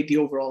 calculate the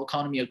overall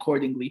economy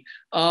accordingly.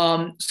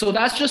 So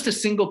that's just a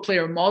single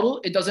player model.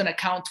 It doesn't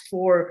account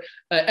for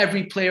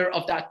every player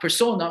of that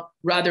persona,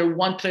 rather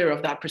one player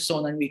of that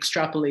persona, and we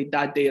extrapolate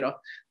that data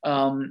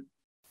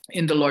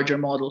in the larger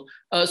model.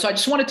 So I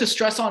just wanted to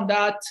stress on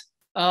that.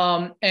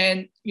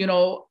 And,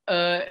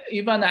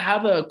 Yvan, I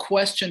have a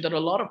question that a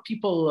lot of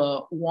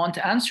people want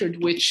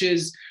answered, which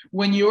is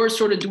when you're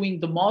sort of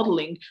doing the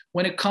modeling,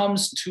 when it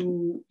comes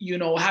to,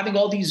 having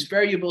all these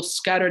variables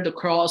scattered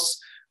across,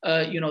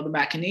 the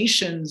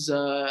Machinations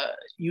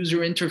user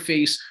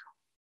interface,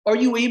 are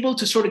you able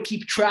to sort of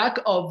keep track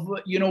of,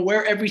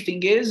 where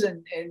everything is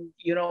and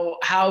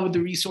how the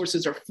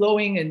resources are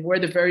flowing and where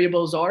the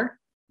variables are?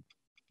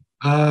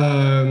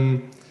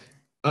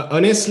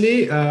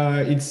 Honestly,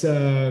 it's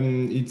a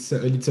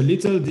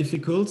little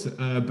difficult,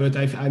 but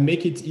I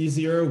make it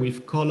easier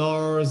with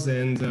colors,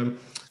 and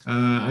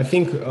I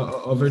think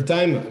over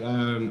time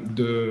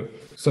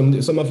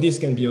some of this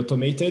can be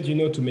automated,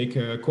 to make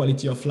a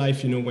quality of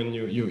life, when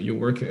you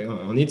work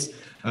on it.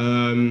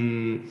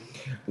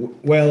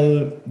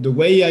 Well, the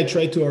way I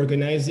try to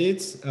organize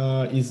it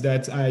is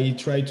that I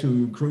try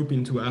to group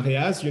into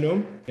areas,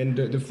 and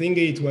the thing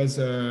it was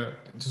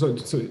so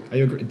I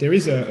agree. There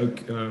is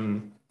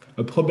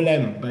a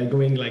problem by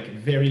going like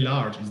very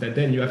large, is that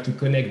then you have to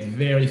connect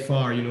very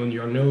far, on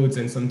your nodes,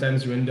 and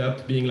sometimes you end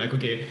up being like,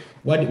 okay,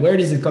 where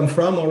does it come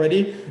from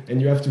already? And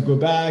you have to go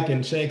back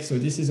and check. So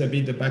this is a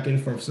bit the back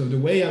and forth. So the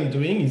way I'm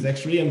doing is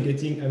actually I'm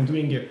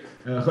doing a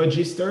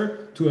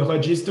register to a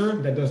register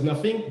that does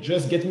nothing.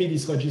 Just get me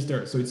this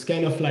register. So it's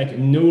kind of like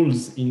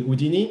nulls in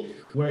Houdini,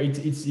 where it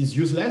is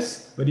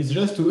useless, but it's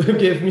just to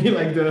give me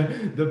like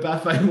the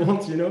path I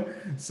want,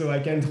 so I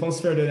can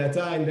transfer the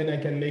data, and then I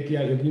can make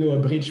a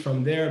bridge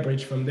from there,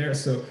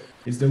 So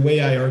it's the way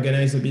I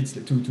organize a bit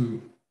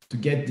to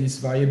get this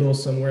variable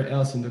somewhere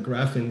else in the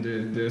graph, and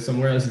the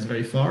somewhere else is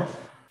very far.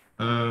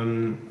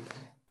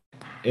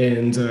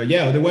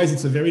 Otherwise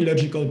it's a very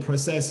logical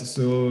process.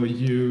 So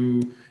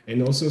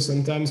and also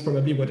sometimes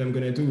probably what I'm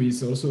going to do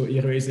is also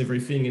erase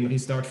everything and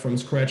restart from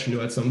scratch,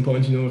 at some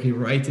point,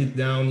 rewrite it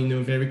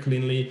down, very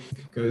cleanly,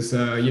 because,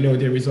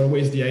 there is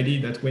always the idea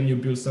that when you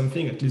build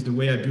something, at least the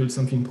way I build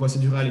something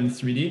procedural in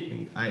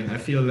 3D, and I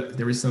feel that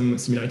there is some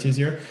similarities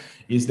here,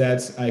 is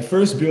that I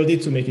first build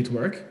it to make it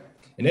work,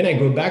 and then I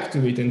go back to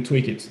it and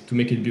tweak it to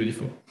make it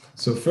beautiful.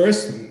 So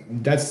first,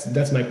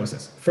 that's my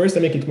process. First I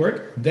make it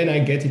work, then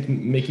I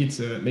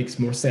makes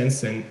more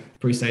sense and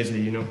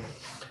precisely,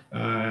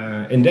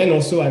 and then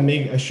also I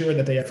make sure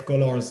that I have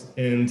colors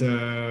and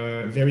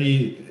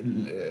very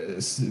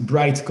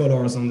bright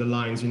colors on the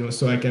lines,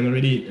 so I can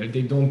really,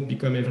 they don't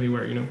become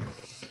everywhere,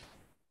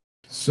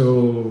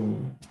 So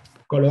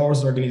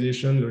colors,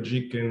 organization,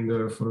 logic,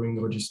 and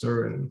following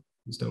register, and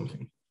this type of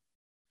thing.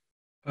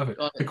 Perfect.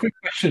 Got A it. quick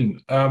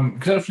question,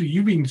 because actually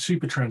you've been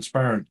super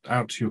transparent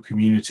out to your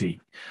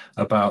community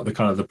about the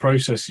kind of the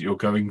process that you're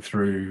going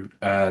through,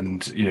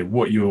 and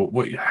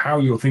how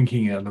you're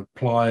thinking and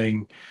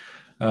applying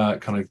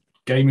kind of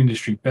game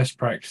industry best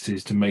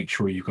practices to make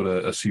sure you've got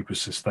a super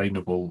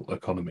sustainable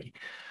economy.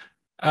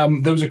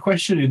 There was a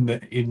question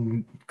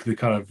in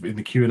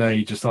the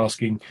Q&A just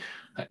asking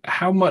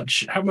how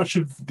much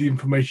of the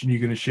information you're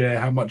going to share,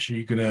 how much are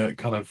you going to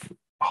kind of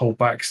hold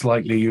back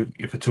slightly,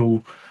 if at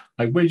all?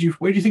 Like where do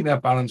you think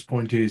that balance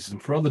point is?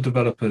 And for other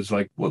developers,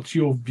 like what's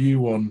your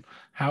view on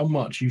how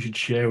much you should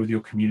share with your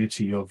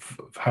community of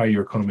how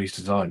your economy is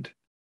designed?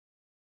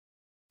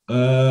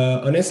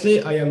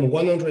 Honestly, I am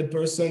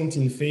 100%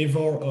 in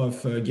favor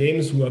of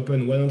games who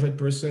open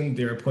 100%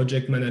 their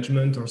project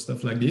management or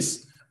stuff like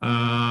this.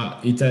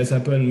 It has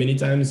happened many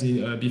times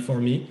before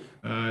me.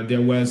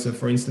 There was,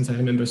 for instance, I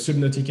remember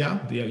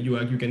Subnautica.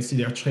 You can see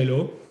their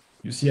Trello.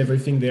 You see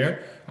everything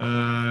there.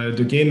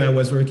 The game I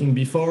was working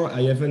before,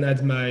 I even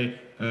had my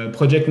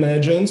project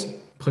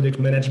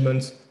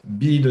management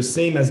be the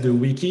same as the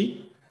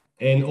wiki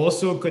and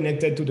also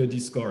connected to the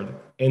Discord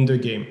in the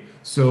game.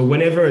 So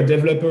whenever a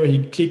developer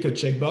he click a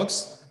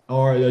checkbox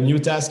or a new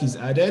task is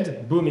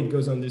added, boom, it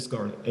goes on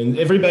Discord. And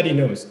everybody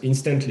knows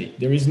instantly.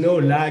 There is no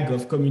lag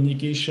of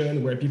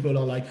communication where people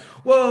are like,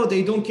 whoa,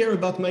 they don't care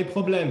about my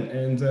problem.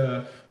 And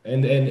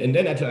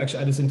then at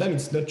the same time,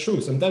 it's not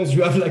true. Sometimes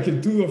you have like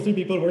 2 or 3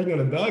 people working on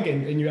a bug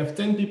and you have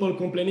 10 people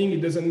complaining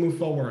it doesn't move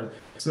forward.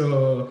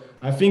 So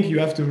I think you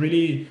have to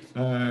really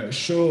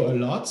show a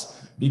lot,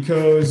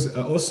 because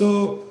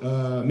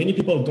also many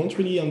people don't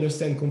really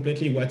understand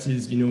completely what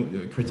is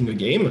creating a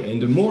game, and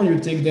the more you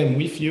take them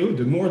with you,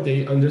 the more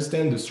they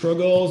understand the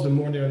struggles, the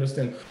more they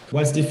understand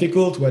what's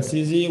difficult, what's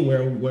easy,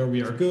 where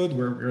we are good,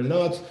 where we're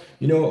not,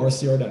 or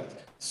see or that.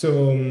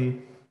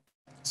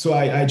 So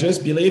I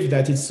just believe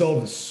that it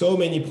solves so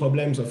many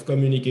problems of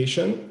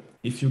communication.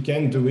 If you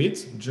can do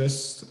it,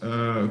 just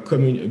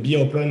be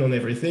open on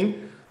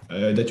everything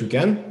that you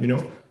can,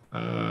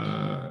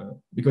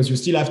 because you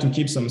still have to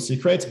keep some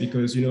secrets,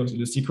 because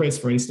the secrets,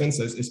 for instance,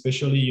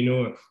 especially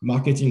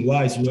marketing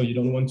wise, you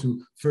don't want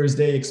to first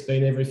day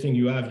explain everything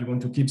you have. You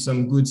want to keep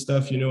some good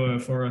stuff,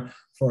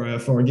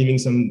 for giving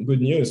some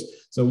good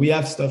news. So we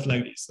have stuff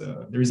like this.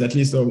 There is at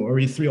least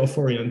already 3 or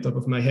 4 on top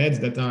of my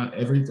head that are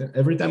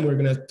every time we're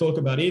going to talk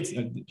about it,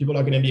 people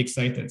are going to be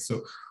excited.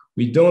 So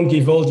we don't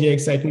give all the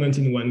excitement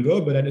in one go,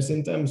 but at the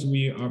same time,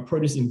 we are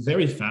producing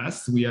very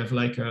fast. We have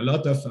like a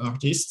lot of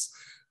artists,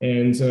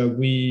 and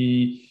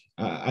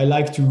I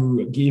like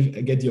to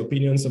get the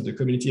opinions of the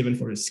community even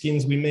for the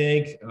skins we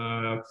make,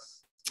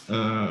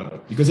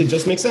 because it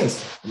just makes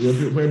sense.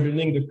 We're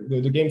building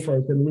the game for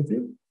our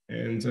community,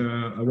 and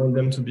I want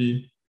them to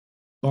be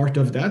part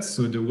of that.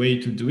 So the way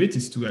to do it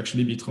is to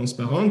actually be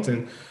transparent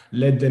and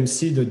let them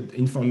see the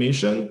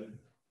information,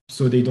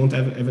 so they don't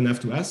even have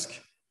to ask.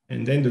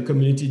 And then the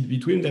community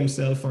between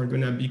themselves are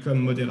going to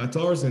become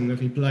moderators and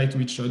reply to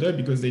each other,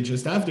 because they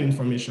just have the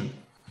information.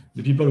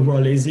 The people who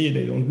are lazy,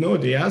 they don't know,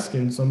 they ask.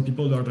 And some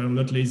people that are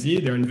not lazy,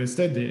 they're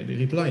invested, they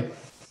reply.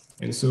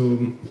 And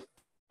so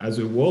as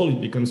a whole,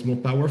 it becomes more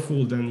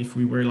powerful than if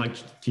we were like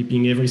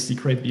keeping every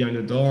secret behind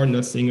the door,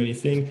 not saying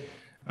anything.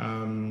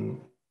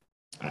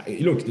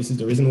 Look, this is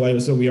the reason why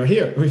also we are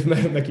here with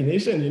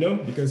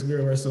Machination, because we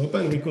were so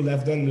open. We could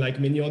have done like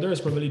many others,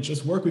 probably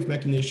just work with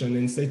Machination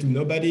and say to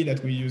nobody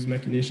that we use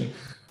Machination.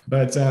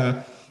 But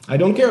I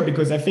don't care,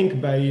 because I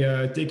think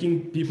by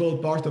taking people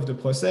part of the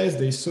process,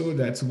 they saw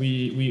that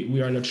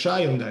we are not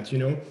shy on that,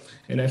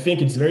 And I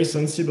think it's very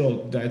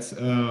sensible that,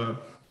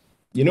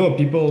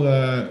 people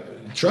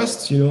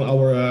trust,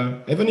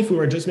 even if we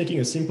were just making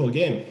a simple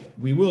game,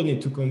 we will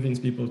need to convince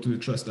people to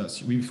trust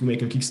us if we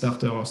make a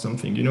Kickstarter or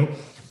something,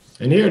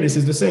 And here, this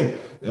is the same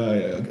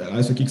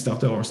as a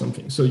Kickstarter or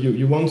something. So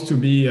you want to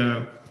be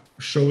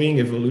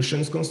showing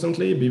evolutions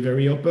constantly, be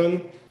very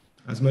open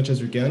as much as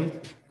you can,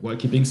 while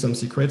keeping some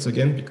secrets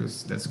again,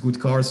 because that's good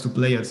cards to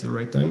play at the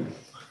right time.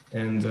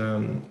 And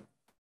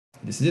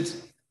this is it.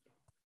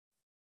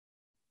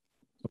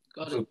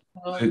 Got it.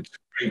 It's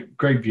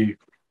great view.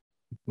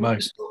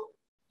 Nice.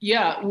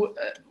 Yeah,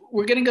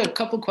 we're getting a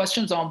couple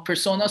questions on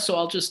Persona, so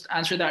I'll just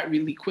answer that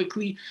really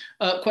quickly.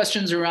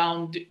 Questions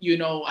around,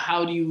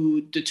 how do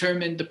you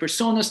determine the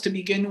personas to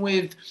begin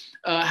with?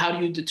 How do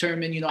you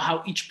determine,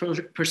 how each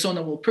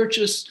persona will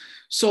purchase?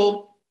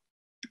 So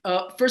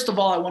first of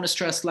all, I want to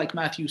stress, like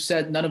Matthew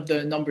said, none of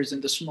the numbers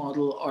in this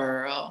model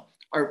are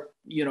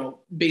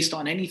based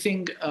on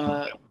anything.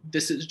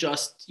 This is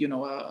just,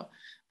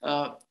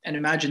 an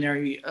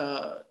imaginary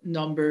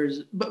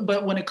numbers.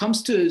 But when it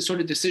comes to sort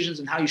of decisions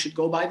and how you should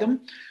go by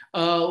them,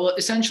 well,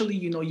 essentially,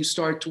 you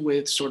start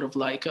with sort of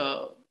like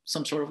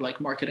some sort of like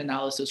market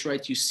analysis,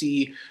 right? You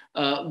see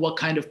what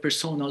kind of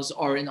personas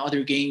are in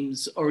other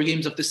games or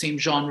games of the same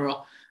genre.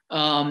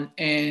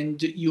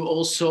 And you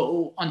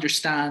also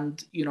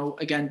understand,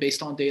 again,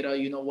 based on data,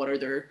 what are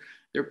their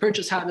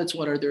purchase habits,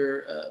 what are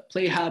their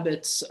play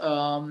habits,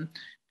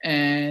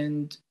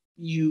 and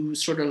you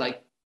sort of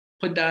like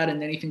put that,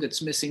 and anything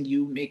that's missing,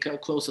 you make a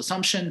close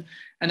assumption.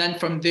 And then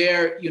from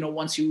there,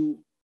 once you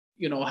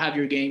have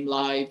your game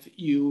live,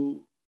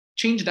 you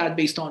change that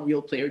based on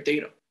real player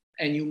data,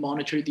 and you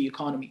monitor the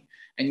economy,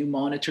 and you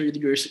monitor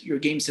your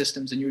game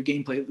systems and your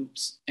gameplay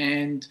loops.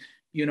 And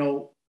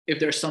if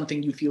there's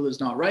something you feel is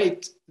not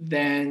right,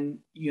 then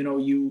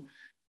you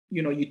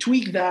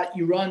tweak that,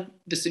 you run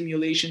the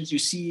simulations, you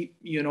see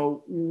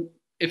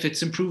if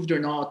it's improved or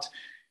not.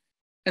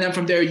 And then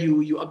from there,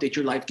 you update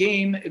your live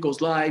game, it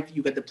goes live,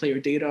 you get the player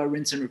data,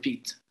 rinse and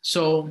repeat.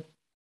 So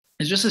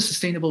it's just a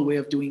sustainable way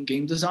of doing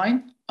game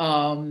design.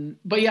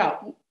 But yeah,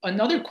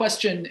 another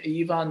question,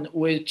 Yvan,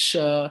 which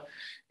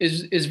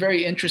is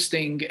very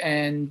interesting,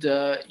 and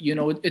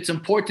it's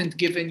important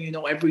given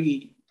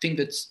everything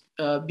that's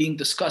being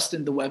discussed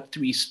in the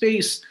Web3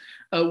 space,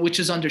 which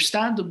is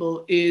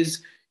understandable,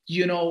 is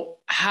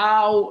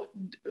how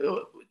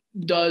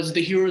does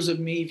the Heroes of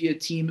Mavia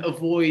team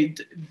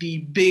avoid the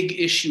big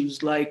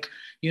issues like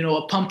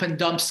a pump and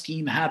dump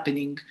scheme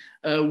happening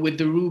with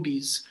the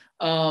rubies?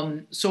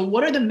 So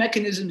what are the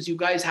mechanisms you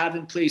guys have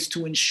in place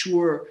to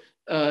ensure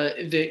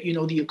that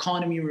the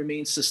economy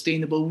remains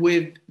sustainable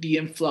with the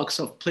influx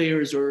of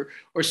players or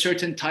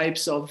certain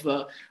types of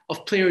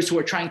players who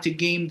are trying to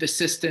game the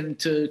system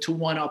to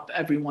one up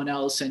everyone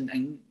else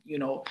and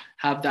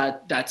have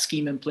that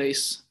scheme in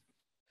place?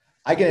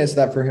 I can answer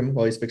that for him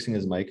while he's fixing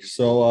his mic.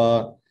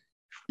 So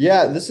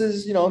yeah, this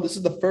is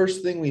the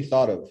first thing we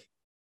thought of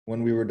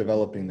when we were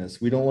developing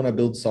this. We don't want to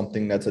build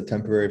something that's a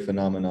temporary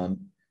phenomenon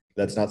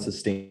that's not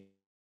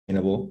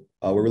sustainable.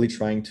 We're really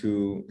trying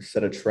to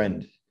set a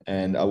trend.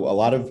 And a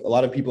lot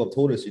of people have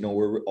told us,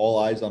 we're all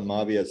eyes on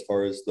Mavia as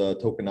far as the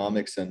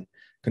tokenomics and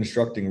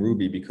constructing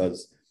Ruby,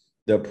 because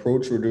the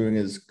approach we're doing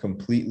is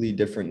completely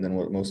different than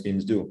what most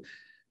games do.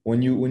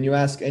 When you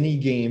ask any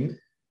game,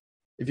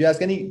 if you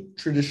ask any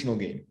traditional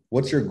game,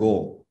 what's your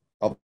goal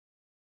of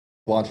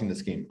launching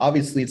this game?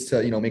 Obviously, it's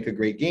to make a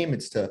great game.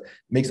 It's to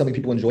make something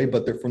people enjoy.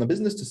 But from the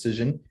business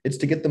decision, it's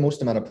to get the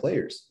most amount of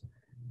players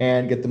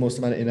and get the most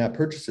amount of in-app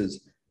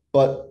purchases.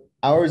 But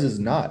ours is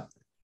not.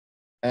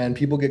 And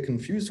people get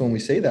confused when we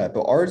say that.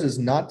 But ours is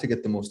not to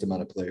get the most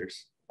amount of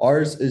players.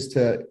 Ours is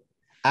to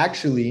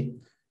actually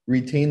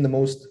retain the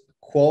most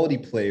quality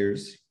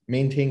players,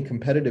 maintain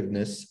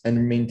competitiveness,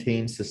 and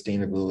maintain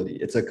sustainability.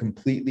 It's a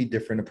completely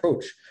different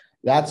approach.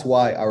 That's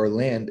why our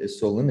land is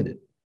so limited,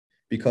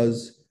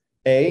 because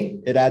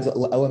it adds an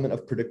element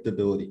of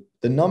predictability.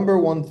 The number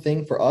one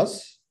thing for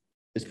us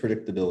is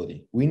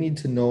predictability. We need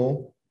to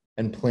know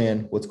and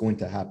plan what's going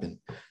to happen.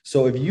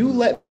 So if you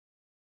let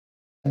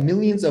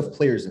millions of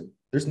players in,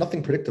 there's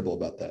nothing predictable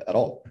about that at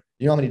all.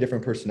 You know how many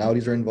different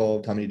personalities are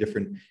involved, how many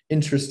different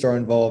interests are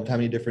involved, how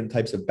many different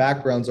types of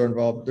backgrounds are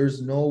involved.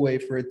 There's no way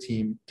for a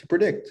team to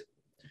predict.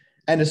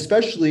 And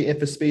especially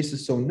if a space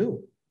is so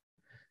new.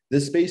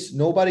 This space,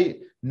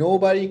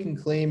 nobody can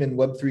claim in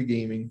Web3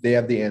 gaming they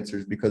have the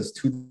answers, because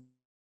to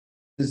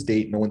this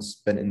date, no one's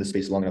been in the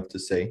space long enough to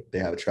say they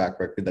have a track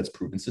record that's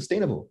proven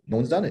sustainable. No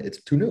one's done it.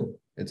 It's too new.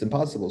 It's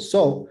impossible.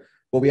 So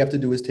what we have to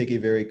do is take a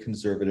very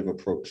conservative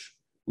approach.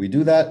 We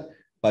do that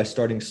by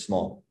starting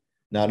small.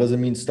 Now, it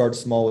doesn't mean start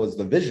small as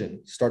the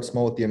vision. Start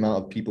small with the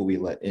amount of people we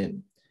let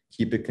in.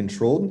 Keep it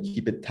controlled,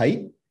 keep it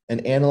tight,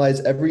 and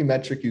analyze every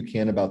metric you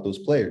can about those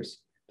players.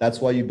 That's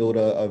why you build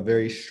a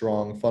very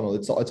strong funnel.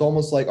 It's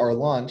almost like our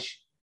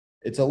launch.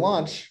 It's a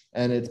launch,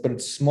 but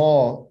it's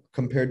small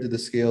compared to the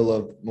scale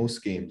of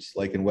most games,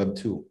 like in Web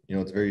 2.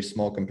 It's very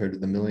small compared to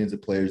the millions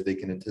of players they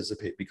can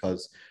anticipate,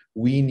 because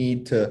we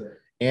need to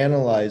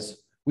analyze.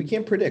 We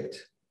can't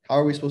predict. How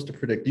are we supposed to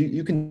predict?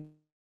 You can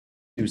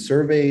do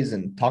surveys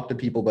and talk to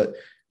people, but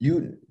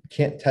you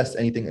can't test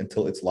anything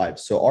until it's live.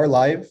 So our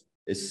live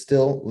is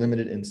still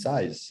limited in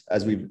size,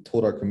 as we've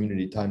told our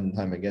community time and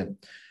time again.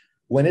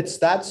 When it's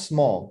that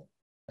small,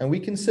 and we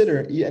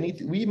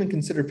even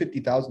consider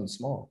 50,000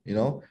 small,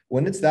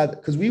 when it's that,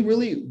 because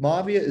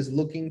Mavia is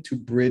looking to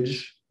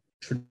bridge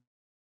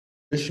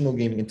traditional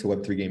gaming into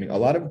Web3 gaming. A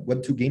lot of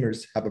Web2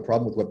 gamers have a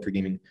problem with Web3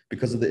 gaming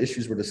because of the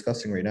issues we're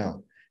discussing right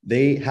now.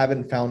 They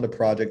haven't found a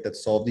project that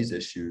solved these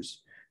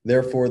issues.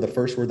 Therefore, the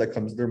first word that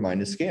comes to their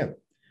mind is scam.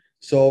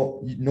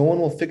 So no one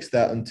will fix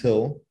that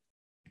until,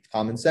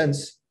 common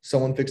sense,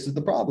 someone fixes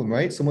the problem,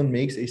 right? Someone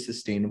makes a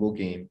sustainable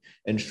game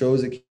and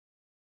shows it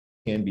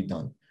can be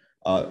done.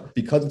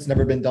 Because it's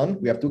never been done,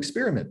 we have to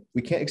experiment.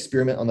 We can't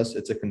experiment unless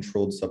it's a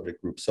controlled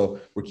subject group. So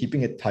we're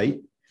keeping it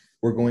tight.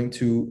 We're going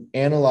to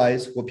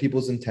analyze what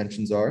people's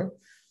intentions are.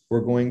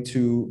 We're going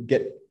to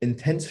get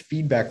intense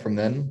feedback from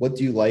them. What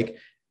do you like?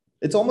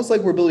 It's almost like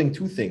we're building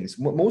two things.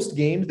 Most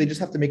games, they just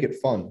have to make it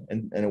fun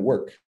and it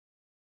work.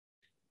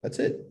 That's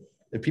it.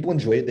 If people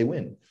enjoy it, they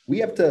win. We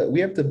have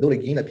to build a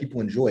game that people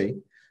enjoy,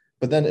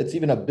 but then it's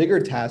even a bigger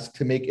task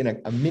to make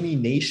a mini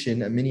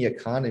nation, a mini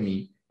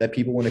economy that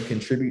people want to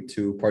contribute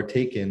to,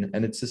 partake in,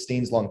 and it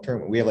sustains long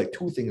term. We have like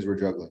two things we're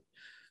juggling.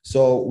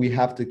 So we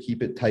have to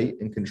keep it tight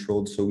and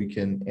controlled so we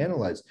can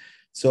analyze.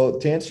 So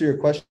to answer your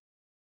question,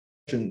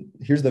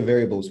 here's the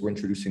variables we're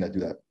introducing that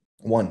do that.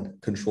 One,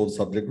 controlled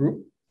subject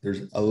group.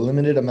 There's a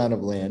limited amount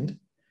of land.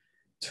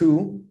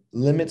 Two,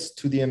 limits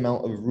to the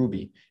amount of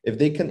Ruby. If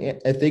they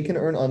can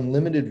earn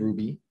unlimited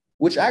Ruby,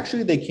 which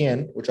actually they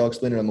can, which I'll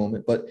explain in a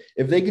moment, but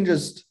if they can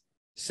just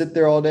sit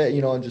there all day,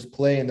 and just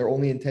play, and their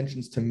only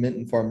intentions to mint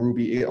and farm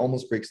Ruby, it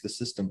almost breaks the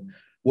system.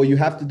 What you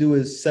have to do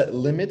is set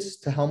limits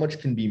to how much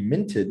can be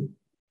minted,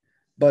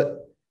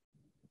 but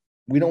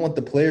we don't want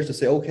the players to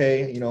say,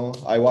 okay,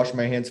 I washed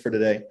my hands for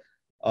today.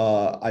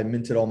 I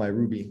minted all my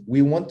Ruby.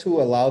 We want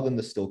to allow them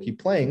to still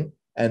keep playing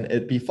and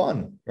it be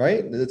fun,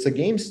 right? It's a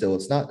game still.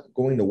 It's not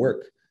going to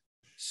work.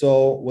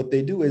 So what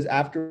they do is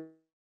after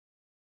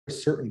a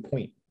certain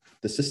point,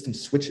 the system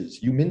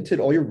switches. You minted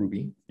all your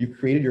Ruby. You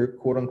created your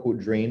quote unquote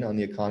drain on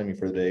the economy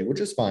for the day, which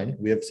is fine.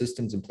 We have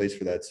systems in place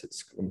for that. So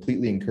it's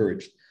completely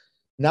encouraged.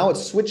 Now it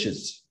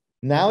switches.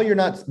 Now you're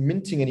not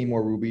minting any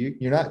more Ruby.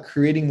 You're not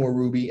creating more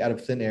Ruby out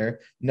of thin air.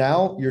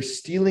 Now you're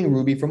stealing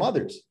Ruby from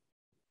others,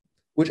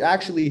 which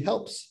actually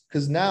helps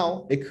because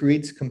now it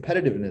creates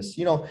competitiveness.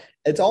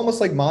 It's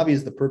almost like Mavia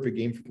is the perfect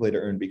game for play to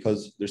earn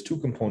because there's two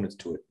components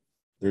to it.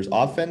 There's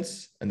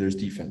offense and there's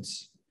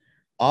defense.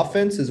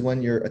 Offense is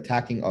when you're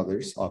attacking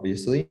others,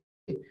 obviously,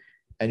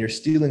 and you're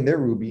stealing their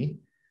Ruby.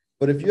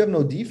 But if you have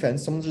no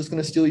defense, someone's just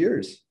going to steal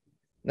yours.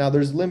 Now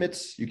there's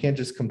limits. You can't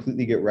just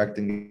completely get wrecked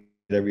and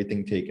get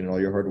everything taken and all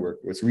your hard work.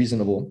 It's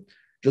reasonable.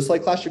 Just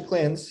like Clash of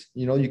Clans,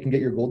 you can get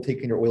your gold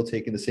taken, your oil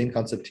taken, the same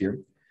concept here.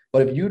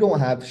 But if you don't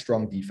have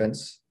strong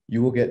defense,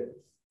 you will get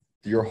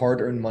your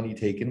hard-earned money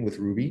taken with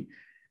Ruby.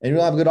 And you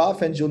don't have good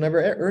offense, you'll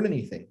never earn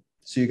anything.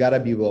 So you got to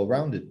be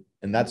well-rounded.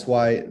 And that's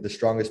why the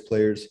strongest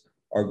players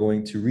are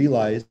going to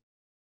realize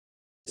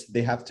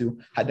they have to.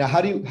 Now,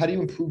 how do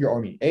you improve your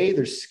army?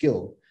 There's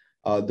skill.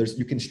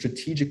 You can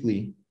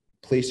strategically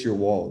place your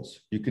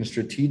walls. You can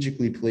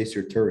strategically place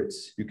your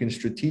turrets. You can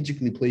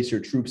strategically place your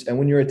troops. And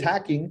when you're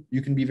attacking,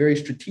 you can be very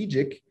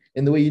strategic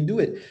in the way you do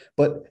it.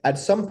 But at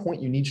some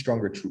point, you need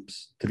stronger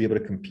troops to be able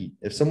to compete.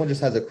 If someone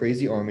just has a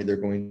crazy army, they're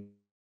going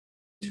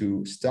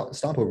to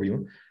stomp over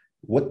you.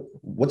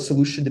 What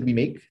solution did we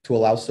make to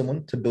allow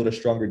someone to build a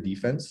stronger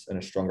defense and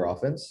a stronger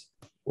offense?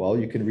 Well,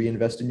 you can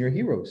reinvest in your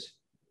heroes.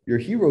 Your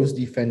heroes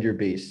defend your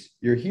base.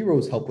 Your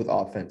heroes help with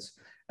offense.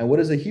 And what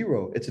is a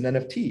hero? It's an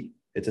NFT.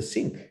 It's a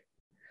sync.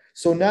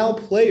 So now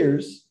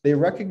players, they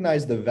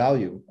recognize the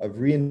value of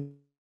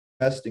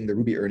reinvesting the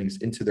Ruby earnings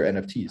into their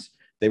NFTs.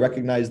 They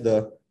recognize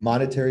the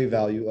monetary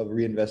value of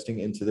reinvesting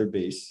into their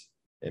base.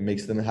 It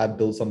makes them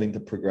build something to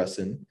progress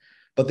in.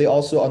 But they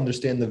also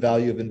understand the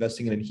value of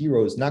investing in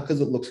heroes, not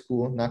because it looks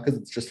cool, not because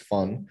it's just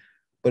fun,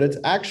 but it's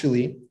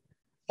actually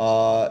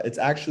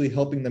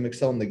helping them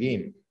excel in the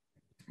game.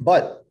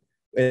 But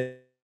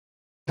it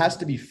has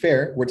to be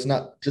fair, where it's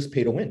not just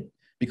pay to win,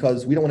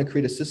 because we don't want to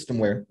create a system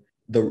where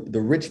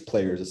the rich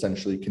players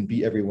essentially can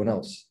beat everyone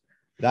else.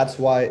 That's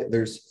why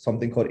there's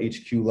something called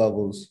HQ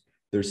levels.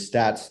 There's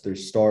stats,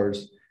 there's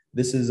stars.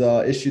 This is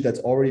an issue that's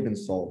already been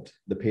solved,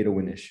 the pay to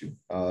win issue,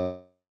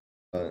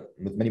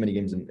 with many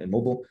games in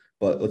mobile.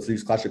 But let's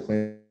use Clash of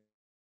Clans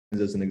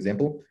as an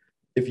example.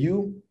 If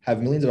you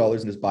have millions of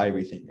dollars and just buy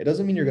everything, it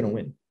doesn't mean you're going to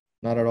win.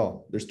 Not at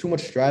all. There's too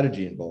much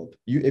strategy involved.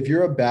 If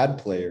you're a bad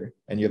player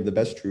and you have the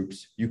best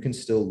troops, you can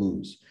still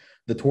lose.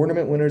 The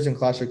tournament winners in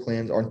Clash of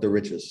Clans aren't the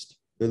richest.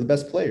 They're the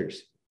best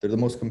players. They're the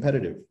most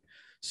competitive.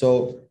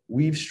 So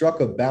we've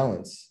struck a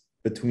balance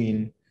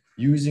between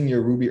using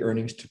your Ruby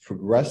earnings to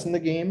progress in the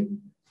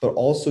game, but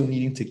also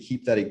needing to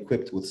keep that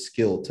equipped with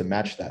skill to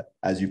match that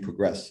as you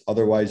progress.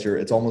 Otherwise,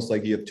 it's almost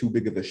like you have too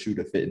big of a shoe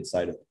to fit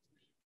inside of.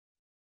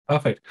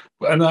 Perfect.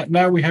 And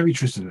now we have you,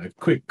 Tristan. A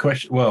quick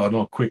question. Well,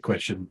 not a quick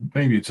question.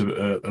 Maybe it's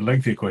a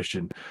lengthier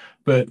question.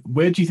 But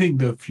where do you think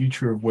the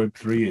future of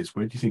Web3 is?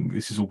 Where do you think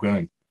this is all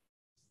going?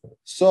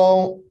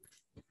 So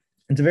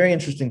it's a very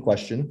interesting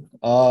question.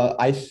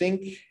 I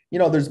think,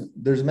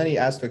 there's many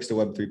aspects to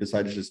Web3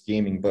 besides just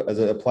gaming, but as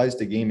it applies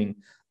to gaming,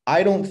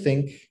 I don't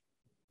think,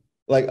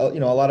 a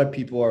lot of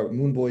people are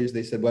moon boys.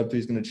 They said Web3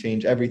 is going to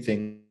change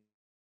everything,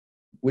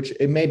 which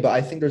it may, but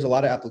I think there's a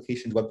lot of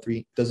applications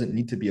Web3 doesn't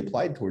need to be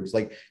applied towards.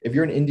 Like if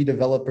you're an indie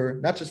developer,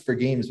 not just for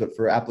games, but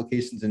for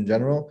applications in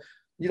general,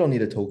 you don't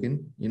need a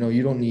token. You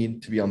don't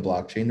need to be on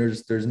blockchain.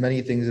 There's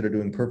many things that are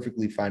doing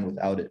perfectly fine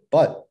without it.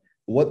 But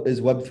what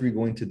is Web3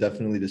 going to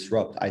definitely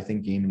disrupt? I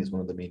think gaming is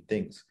one of the main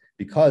things,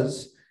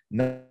 because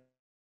not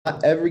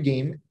every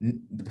game,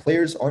 the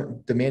players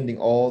aren't demanding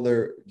all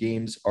their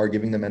games are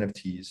giving them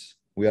NFTs.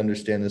 We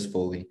understand this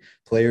fully.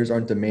 Players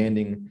aren't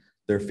demanding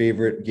their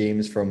favorite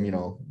games from,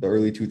 the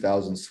early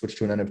 2000s switch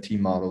to an NFT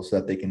model so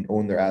that they can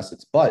own their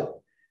assets. But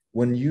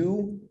when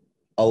you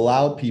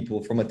allow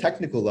people from a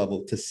technical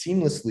level to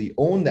seamlessly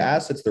own the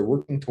assets they're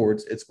working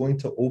towards, it's going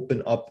to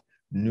open up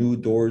new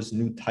doors,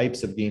 new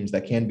types of games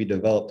that can be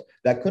developed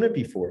that couldn't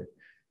before.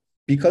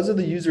 Because of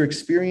the user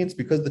experience,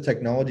 because the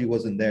technology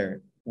wasn't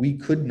there, we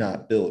could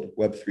not build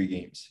Web3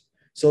 games.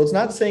 So it's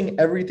not saying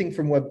everything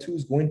from Web2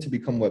 is going to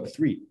become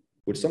Web3,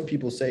 which some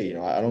people say,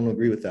 I don't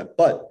agree with that,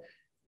 but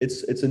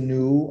it's a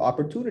new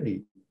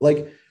opportunity.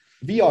 Like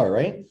VR,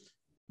 right?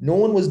 No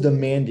one was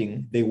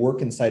demanding they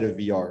work inside of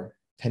VR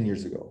 10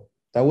 years ago.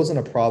 That wasn't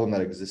a problem that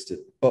existed.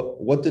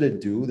 But what did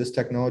it do? This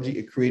technology,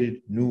 it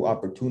created new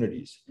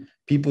opportunities.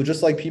 People,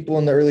 just like people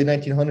in the early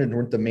 1900s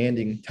weren't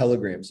demanding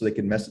telegrams so they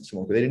could message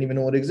someone, but they didn't even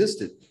know it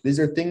existed. These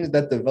are things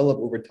that develop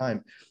over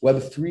time.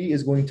 Web3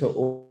 is going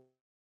to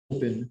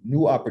open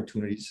new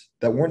opportunities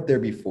that weren't there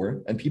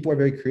before, and people are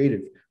very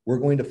creative. We're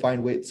going to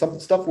find ways. Some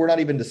stuff we're not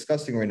even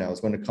discussing right now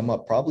is going to come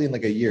up probably in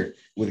like a year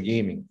with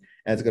gaming,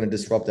 and it's going to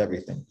disrupt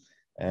everything.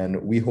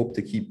 And we hope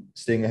to keep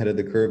staying ahead of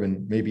the curve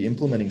and maybe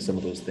implementing some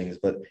of those things.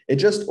 But it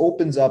just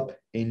opens up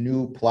a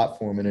new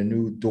platform and a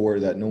new door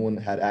that no one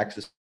had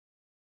access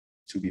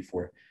to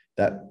before,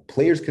 that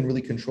players can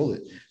really control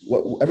it.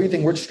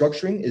 Everything we're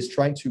structuring is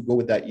trying to go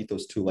with that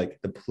ethos too. Like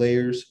the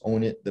players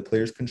own it, the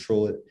players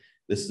control it.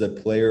 This is a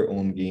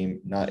player-owned game,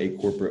 not a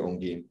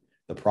corporate-owned game.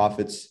 The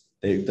profits,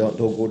 they don't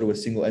go to a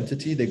single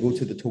entity, they go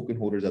to the token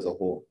holders as a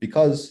whole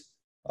because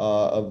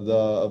of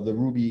the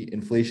Ruby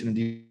inflation and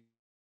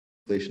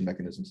deflation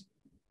mechanisms.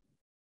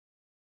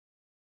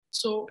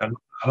 So I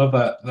love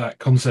that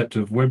concept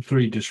of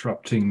Web3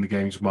 disrupting the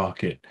games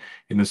market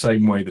in the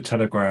same way that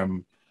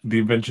Telegram, the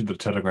invention that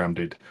Telegram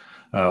did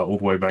all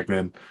the way back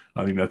then.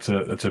 I think that's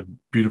a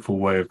beautiful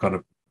way of kind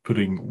of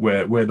putting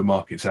where the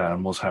market's at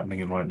and what's happening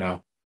in right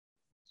now.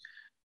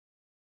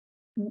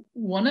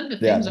 One of the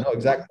things. Yeah, no,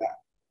 exactly.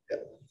 Yeah.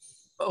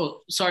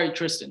 Oh, sorry,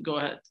 Tristan, go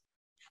ahead.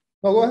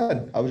 No, go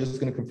ahead. I was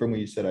just going to confirm what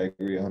you said. I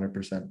agree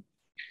 100%.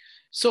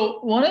 So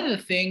one of the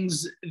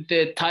things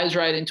that ties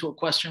right into a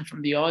question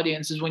from the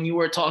audience is when you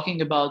were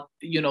talking about,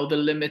 the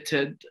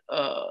limited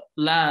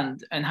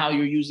land and how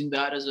you're using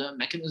that as a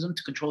mechanism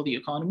to control the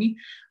economy.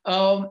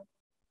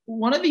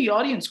 One of the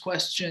audience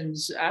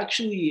questions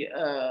actually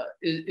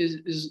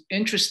is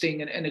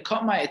interesting, and it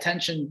caught my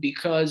attention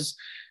because,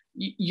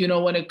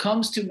 when it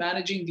comes to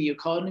managing the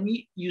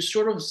economy, you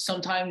sort of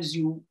sometimes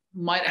you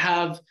might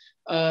have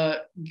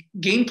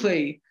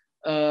gameplay,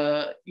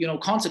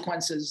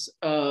 consequences.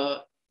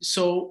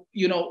 So,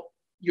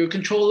 you're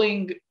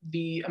controlling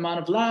the amount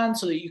of land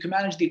so that you can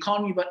manage the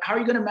economy, but how are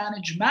you going to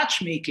manage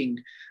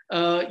matchmaking?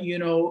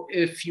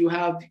 If you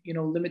have,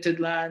 limited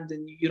land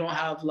and you don't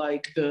have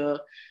like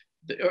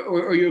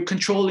or you're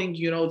controlling,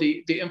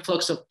 the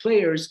influx of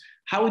players,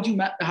 how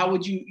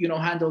would you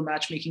handle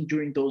matchmaking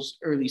during those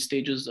early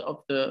stages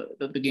of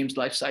the game's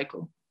life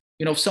cycle?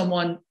 If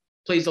someone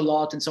plays a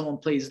lot and someone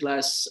plays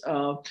less,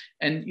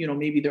 and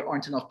maybe there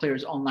aren't enough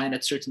players online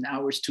at certain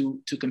hours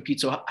to compete.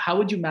 So how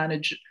would you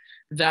manage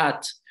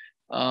that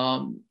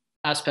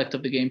aspect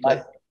of the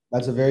gameplay?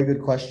 That's a very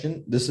good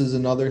question. This is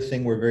another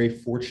thing we're very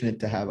fortunate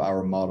to have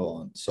our model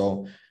on.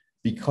 So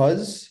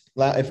because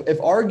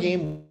if our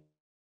game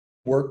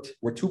worked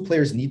where two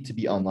players need to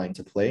be online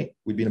to play,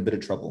 we'd be in a bit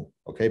of trouble,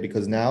 okay?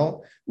 Because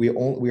now we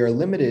are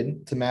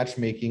limited to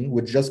matchmaking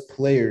with just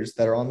players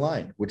that are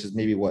online, which is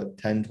maybe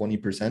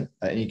 10-20%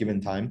 at any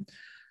given time.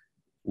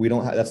 We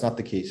don't have, that's not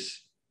the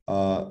case.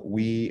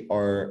 We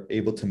are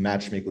able to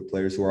matchmake with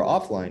players who are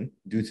offline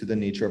due to the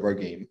nature of our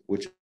game,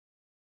 which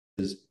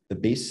is the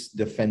base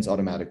defends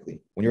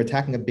automatically. When you're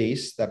attacking a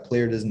base, that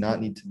player does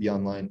not need to be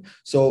online.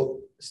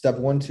 So step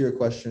one to your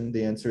question,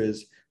 the answer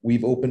is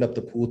we've opened up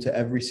the pool to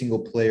every single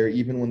player,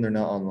 even when they're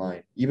not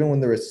online. Even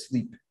when they're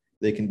asleep,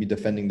 they can be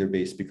defending their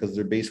base because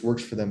their base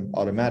works for them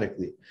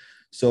automatically.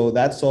 So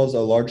that solves a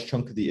large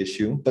chunk of the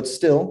issue, but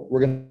still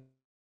we're going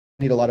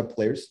to need a lot of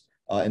players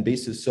and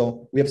bases.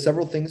 So we have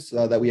several things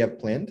that we have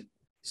planned.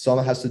 Some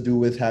has to do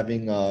with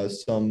having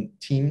some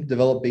team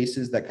developed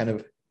bases that kind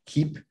of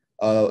keep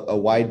a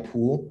wide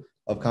pool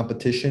of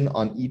competition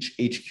on each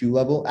HQ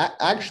level.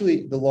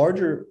 Actually, the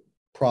larger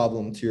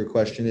problem to your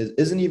question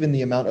isn't even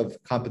the amount of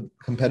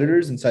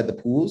competitors inside the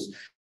pools.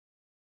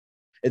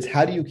 It's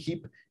how do you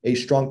keep a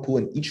strong pool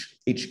in each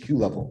HQ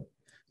level?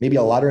 Maybe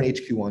a lot are in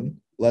HQ1,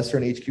 lesser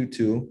in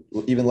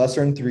HQ2, even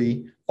lesser in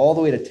 3, all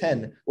the way to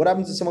 10. What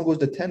happens if someone goes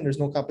to 10? There's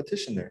no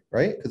competition there,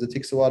 right? Because it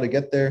takes a while to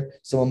get there.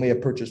 Someone may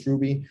have purchased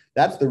Ruby.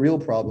 That's the real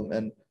problem.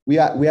 And we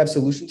have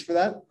solutions for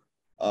that.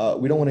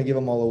 We don't want to give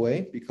them all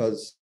away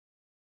because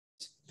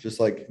just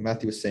like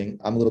Matthew was saying,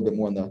 I'm a little bit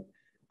more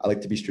I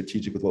like to be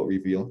strategic with what we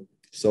reveal.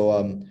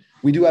 So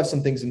we do have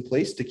some things in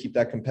place to keep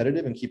that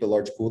competitive and keep a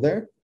large pool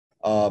there.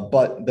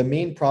 But the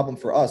main problem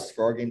for us,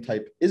 for our game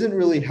type, isn't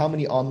really how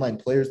many online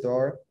players there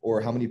are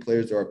or how many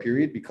players there are,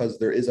 period, because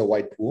there is a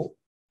wide pool,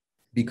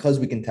 because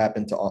we can tap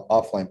into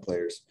offline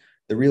players.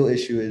 The real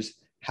issue is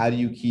how do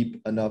you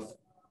keep enough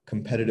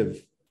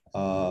competitive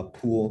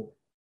pool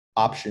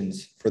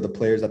options for the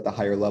players at the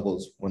higher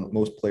levels when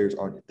most players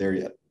aren't there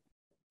yet.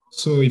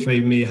 So if I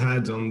may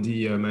add on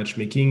the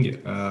matchmaking,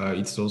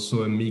 it's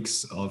also a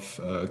mix of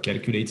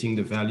calculating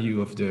the value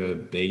of the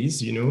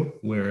base,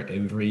 where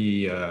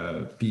every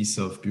piece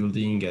of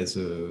building has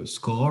a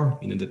score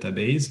in a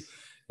database.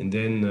 And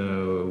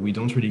then we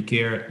don't really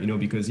care,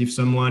 because if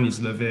someone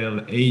is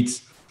level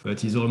 8, but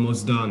he's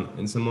almost done,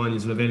 and someone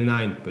is level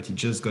 9, but he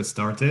just got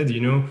started,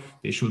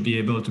 they should be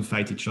able to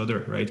fight each other,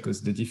 right?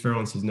 Because the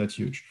difference is not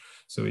huge.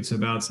 So it's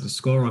about the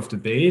score of the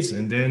base,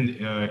 and then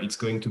it's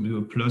going to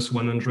do plus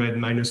 100,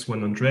 minus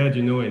 100,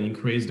 and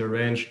increase the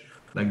range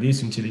like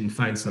this until you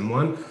find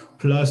someone.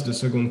 Plus the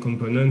second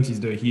component is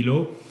the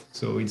halo.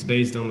 So it's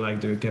based on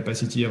like the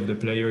capacity of the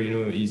player. You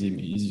know, is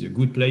he a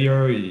good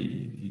player?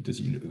 Does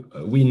he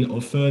win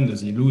often?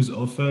 Does he lose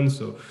often?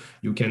 So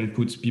you can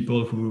put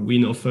people who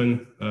win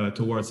often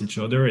towards each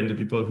other, and the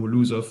people who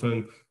lose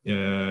often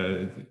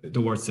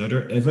towards the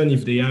other, even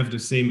if they have the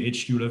same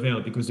HQ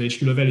level, because the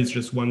HQ level is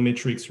just one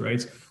matrix,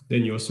 right?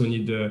 Then you also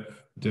need the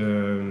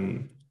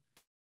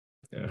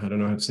I don't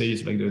know how to say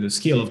it, like the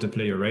skill of the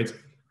player, right?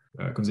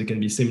 Because they can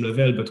be same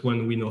level, but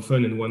one win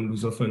often and one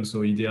lose often.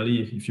 So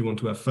ideally, if you want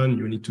to have fun,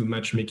 you need to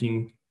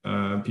matchmaking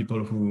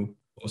people who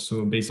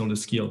also based on the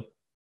skill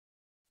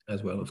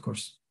as well, of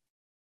course.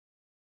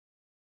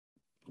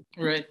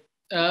 Right.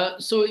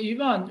 So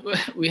Yvan,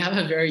 we have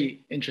a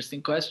very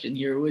interesting question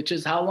here, which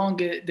is how long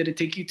did it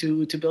take you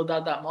to build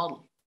out that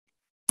model?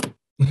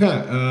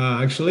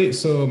 Actually,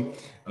 so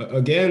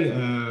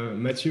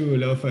again, Matthew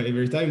laugh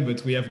every time,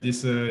 but we have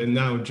this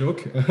now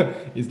joke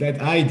is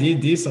that I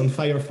did this on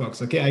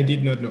Firefox. Okay, I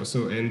did not know.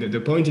 So, and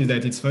the point is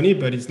that it's funny,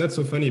 but it's not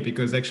so funny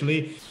because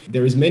actually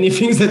there is many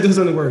things that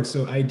doesn't work.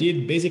 So I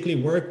did basically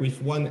work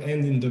with one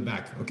hand in the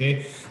back.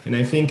 Okay, and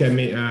I think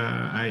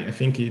I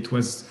think it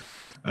was.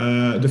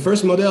 The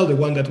first model, the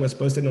one that was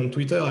posted on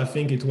Twitter, I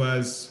think it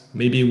was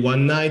maybe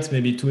one night,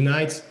 maybe 2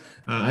 nights.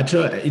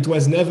 Actually, it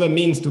was never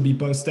meant to be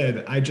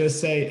posted. I just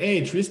say,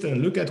 "Hey,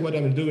 Tristan, look at what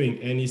I'm doing,"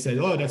 and he said,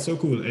 "Oh, that's so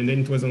cool." And then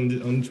it was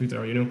on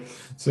Twitter, you know.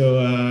 So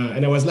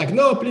and I was like,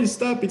 "No, please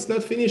stop! It's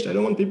not finished. I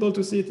don't want people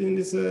to see it in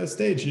this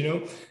stage," you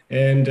know.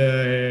 And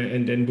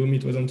then boom,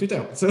 it was on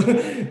Twitter. So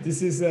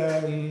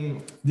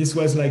this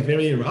was like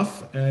very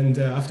rough. And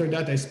after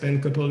that, I spent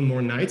a couple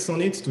more nights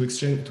on it to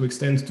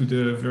extend to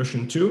the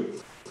version 2.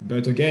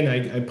 But again,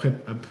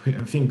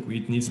 I think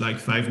it needs like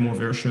 5 more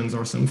versions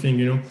or something,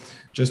 you know,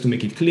 just to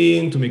make it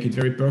clean, to make it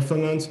very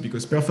performant,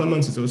 because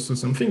performance is also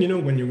something, you know,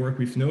 when you work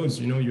with nodes,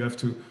 you know, you have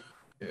to,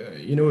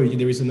 you know,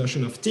 there is a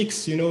notion of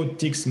ticks, you know,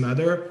 ticks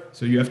matter.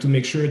 So you have to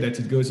make sure that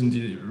it goes in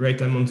the right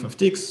amount of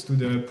ticks to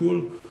the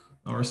pool.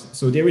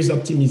 So there is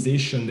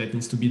optimization that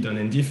needs to be done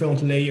and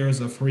different layers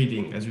of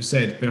reading, as you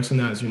said,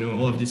 personas, you know,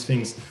 all of these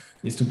things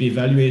needs to be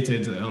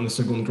evaluated on the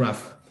second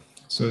graph.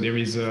 So there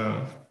is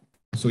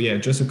so yeah,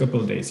 just a couple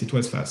of days. It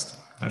was fast.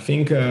 I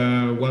think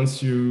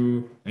once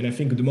you, and I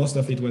think the most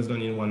of it was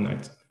done in 1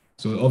 night.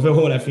 So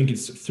overall, I think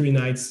it's 3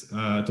 nights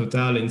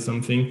total in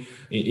something,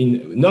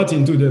 not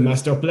into the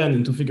master plan,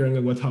 into figuring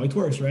out how it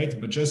works, right?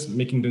 But just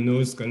making the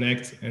nodes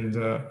connect and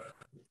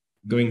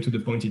going to the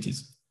point it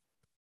is.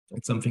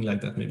 It's something like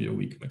that, maybe a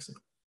week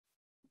maximum.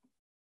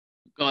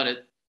 Got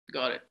it.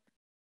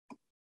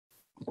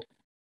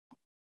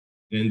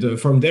 And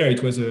from there,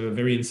 it was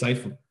very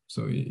insightful.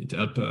 So it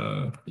helped.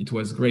 It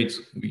was great.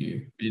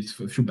 We did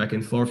a few back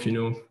and forth, you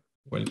know,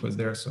 while it was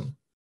there. So,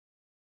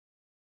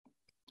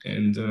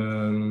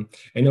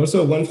 and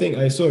also one thing,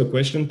 I saw a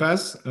question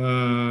pass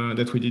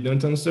that we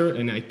didn't answer,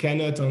 and I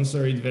cannot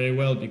answer it very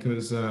well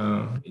because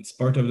it's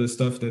part of the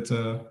stuff that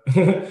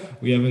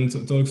we haven't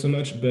talked so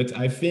much. But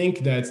I think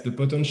that the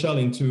potential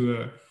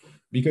into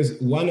because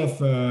one of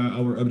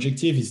our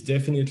objective is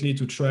definitely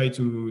to try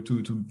to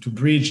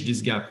bridge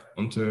this gap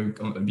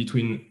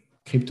between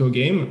crypto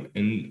game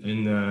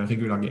and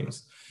regular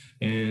games.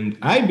 And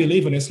I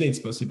believe, honestly, it's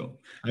possible.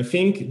 I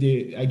think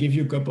I give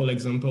you a couple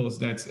examples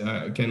that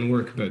can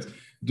work, but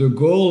the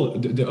goal,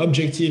 the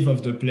objective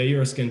of the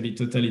players can be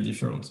totally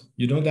different.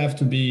 You don't have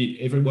to be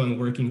everyone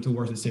working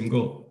towards the same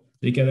goal.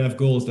 They can have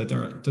goals that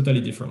are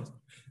totally different.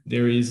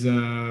 There is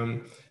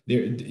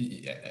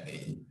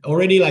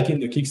already like in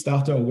the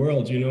Kickstarter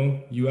world, you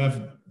know, you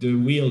have the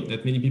will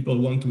that many people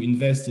want to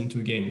invest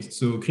into games.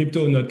 So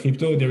crypto, not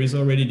crypto, there is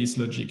already this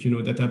logic, you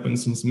know, that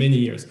happens since many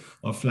years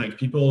of like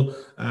people.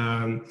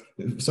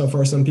 So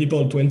for some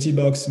people,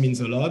 $20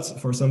 means a lot.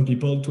 For some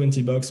people,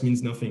 $20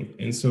 means nothing.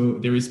 And so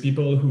there is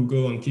people who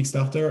go on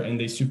Kickstarter and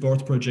they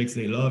support projects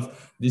they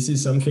love. This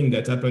is something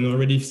that happened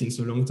already since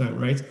a long time,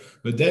 right?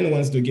 But then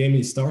once the game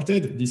is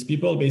started, these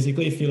people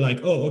basically feel like,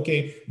 oh,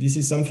 okay, this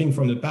is something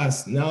from the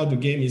past. Now the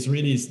game is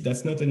released.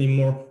 That's not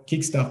anymore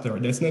Kickstarter.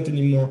 That's not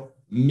anymore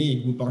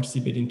me who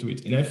participate into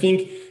it. And I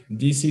think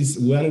this is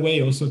one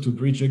way also to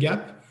bridge the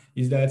gap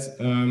is that,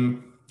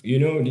 you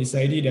know, this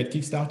idea that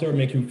Kickstarter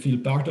make you feel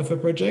part of a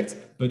project,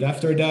 but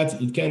after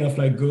that, it kind of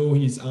like go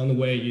his own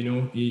way, you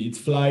know, it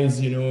flies,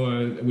 you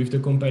know, with the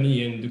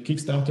company and the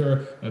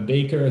Kickstarter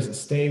bakers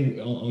stay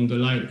on the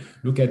line.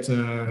 Look at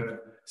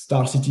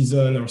Star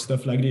Citizen or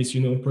stuff like this,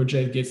 you know,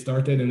 project get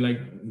started and like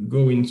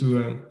go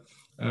into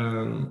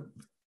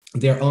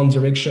their own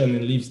direction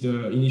and leaves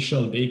the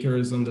initial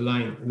bakers on the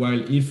line.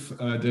 While if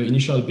the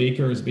initial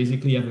bakers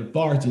basically have a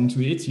part into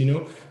it, you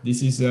know,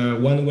 this is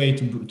one way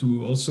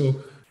to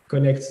also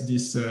connect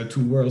these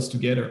two worlds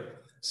together.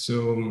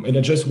 So, and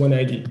that's just one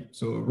idea.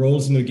 So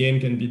roles in the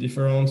game can be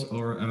different,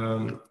 or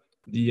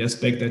the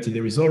aspect that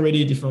there is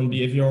already different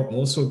behavior.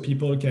 Also,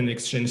 people can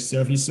exchange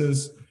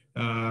services.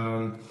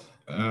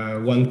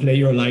 One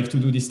player likes to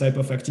do this type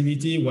of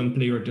activity, one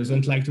player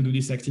doesn't like to do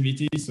this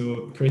activity.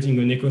 So creating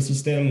an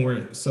ecosystem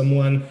where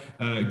someone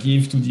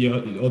gives to the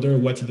other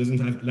what he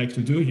doesn't like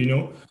to do, you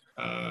know,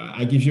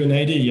 I give you an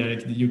idea.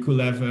 Like you could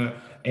have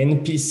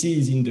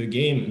NPCs in the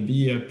game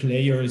be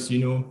players,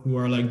 who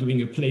are like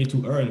doing a play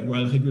to earn,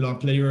 while regular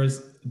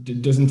players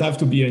doesn't have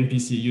to be an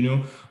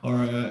NPC,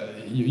 or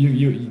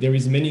there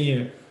is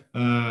many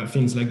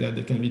things like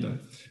that can be done.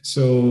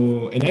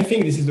 So, and I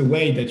think this is the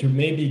way that you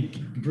maybe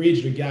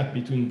bridge the gap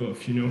between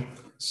both,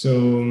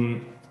 So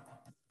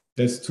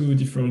that's two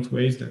different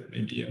ways that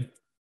maybe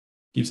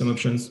give some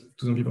options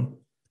to some people.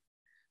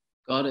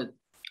 Got it.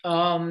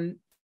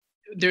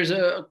 There's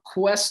a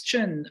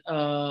question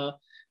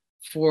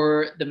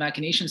for the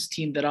Machinations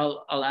team that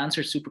I'll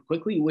answer super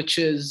quickly, which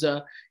is,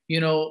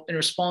 in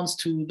response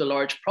to the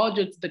large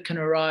projects that can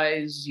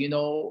arise,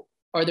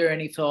 are there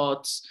any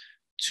thoughts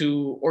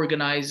to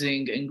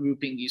organizing and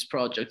grouping these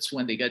projects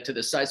when they get to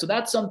the site? So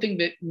that's something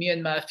that me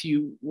and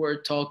Matthew were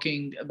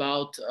talking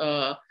about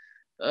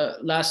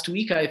last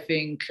week, I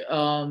think,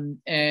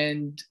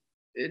 and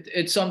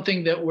it's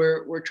something that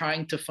we're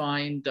trying to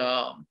find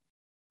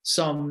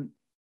some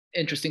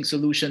interesting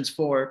solutions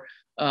for.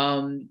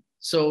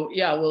 So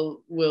yeah,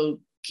 we'll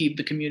keep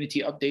the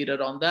community updated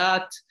on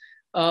that.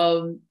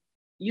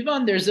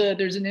 Yvan, there's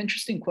an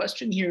interesting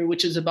question here,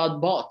 which is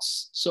about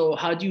bots. So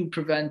how do you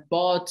prevent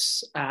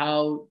bots?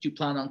 How do you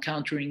plan on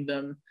countering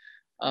them?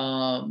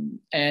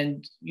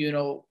 And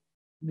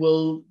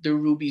will the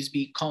rubies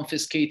be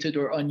confiscated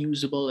or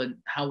unusable, and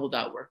how will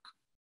that work?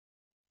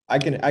 I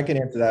can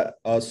answer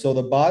that. So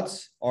the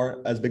bots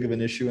aren't as big of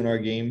an issue in our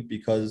game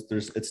because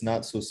it's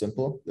not so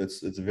simple.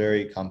 It's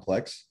very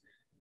complex.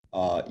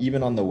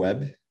 Even on the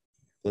web,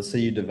 let's say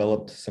you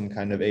developed some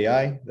kind of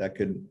AI that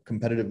could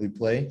competitively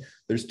play.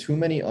 There's too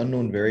many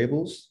unknown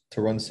variables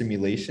to run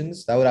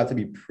simulations. That would have to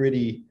be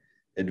pretty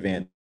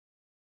advanced.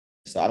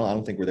 So I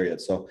don't think we're there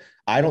yet. So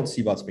I don't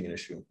see bots being an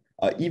issue.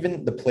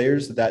 Even the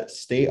players that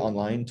stay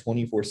online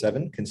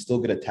 24/7 can still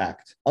get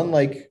attacked.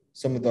 Unlike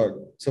some of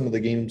the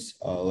games,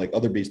 like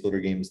other base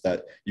builder games,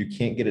 that you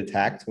can't get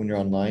attacked when you're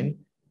online.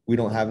 We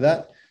don't have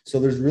that. So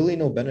there's really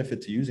no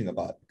benefit to using a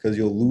bot because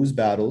you'll lose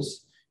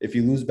battles. If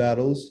you lose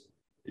battles,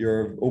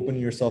 you're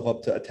opening yourself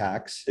up to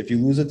attacks. If you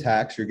lose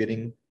attacks, you're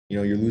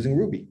losing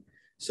Ruby.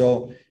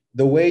 So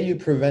the way you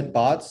prevent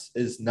bots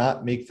is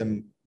not make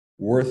them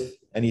worth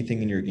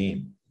anything in your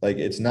game. Like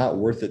it's not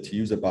worth it to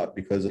use a bot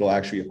because it'll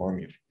actually harm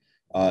you.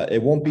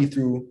 It won't be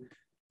through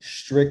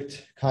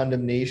strict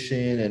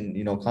condemnation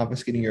and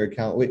confiscating your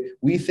account.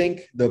 We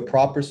think the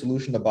proper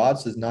solution to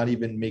bots is not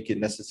even make it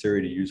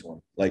necessary to use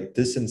one. Like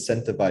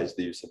disincentivize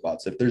the use of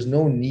bots. If there's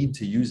no need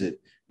to use it,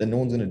 then no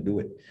one's going to do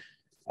it.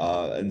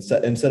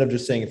 Instead of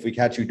just saying if we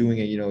catch you doing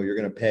it, you're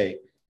going to pay.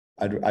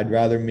 I'd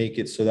rather make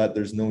it so that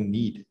there's no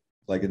need.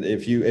 Like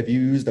if you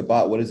used a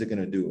bot, what is it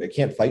going to do? It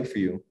can't fight for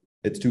you.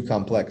 It's too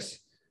complex.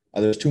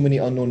 There's too many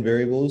unknown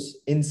variables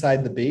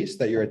inside the base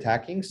that you're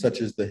attacking,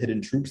 such as the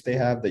hidden troops they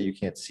have that you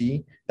can't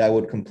see. That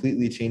would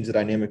completely change the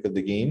dynamic of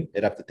the game.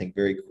 It'd have to think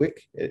very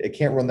quick. It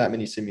can't run that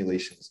many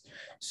simulations.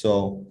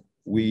 So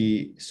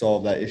we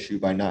solve that issue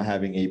by not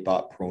having a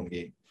bot-prone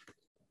game.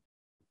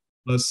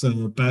 Plus,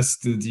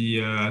 past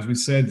as we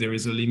said, there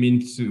is a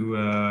limit to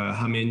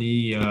how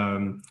many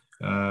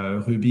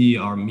Ruby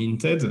are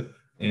minted.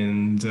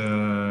 And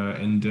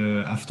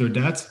after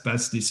that,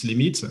 past this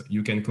limit,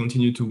 you can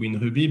continue to win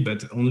Ruby,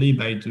 but only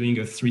by doing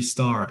a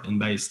 3-star and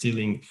by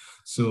stealing.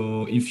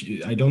 So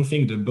I don't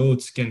think the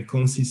bots can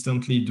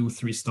consistently do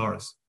 3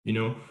 stars.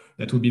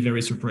 That would be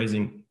very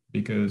surprising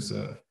because.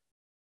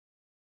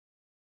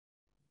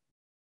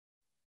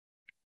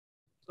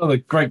 Another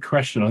great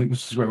question. I think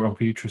this is a great one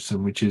for you,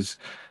 Tristan, which is,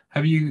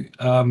 how do you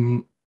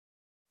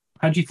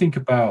think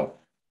about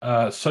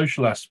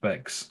social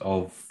aspects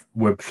of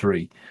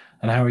Web3?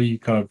 And how are you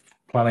kind of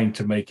planning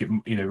to make it,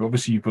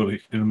 obviously you've built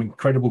an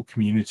incredible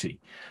community,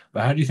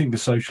 but how do you think the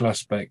social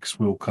aspects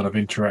will kind of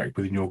interact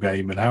within your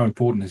game, and how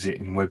important is it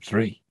in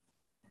Web3?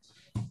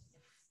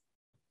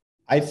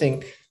 I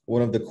think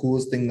one of the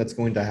coolest things that's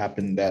going to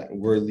happen that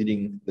we're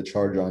leading the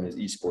charge on is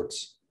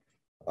esports.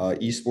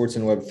 Esports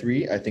in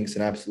Web3, I think, is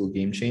an absolute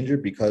game changer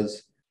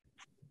because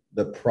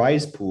the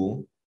prize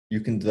pool,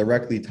 you can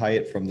directly tie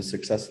it from the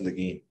success of the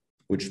game,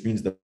 which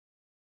means the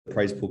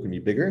prize pool can be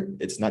bigger.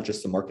 It's not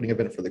just a marketing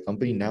event for the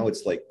company. Now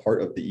it's like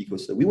part of the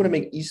ecosystem. We want to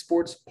make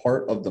esports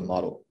part of the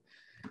model.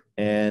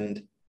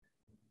 And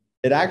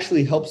it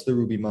actually helps the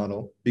Ruby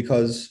model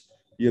because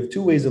you have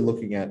two ways of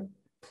looking at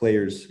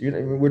players.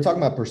 We're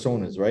talking about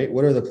personas, right?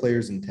 What are the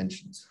players'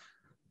 intentions?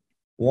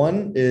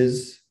 One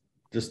is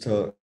just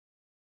to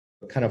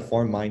kind of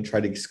farm mine,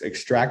 try to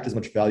extract as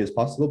much value as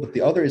possible, but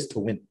the other is to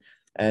win.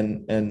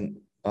 And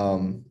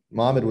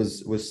Mohammed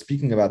was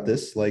speaking about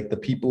this, like the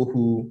people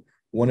who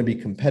want to be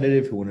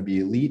competitive, who want to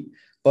be elite.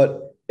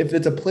 But if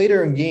it's a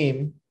play-to-earn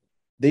game,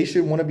 they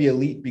should want to be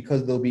elite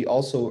because they'll be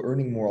also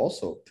earning more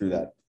also through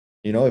that.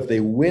 If they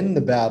win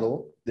the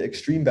battle, the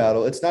extreme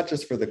battle, it's not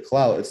just for the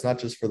clout, it's not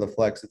just for the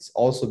flex, it's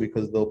also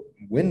because they'll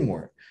win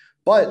more.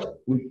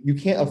 But you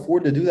can't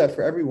afford to do that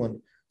for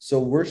everyone. So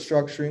we're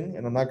structuring,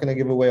 and I'm not going to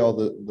give away all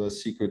the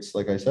secrets,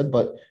 like I said,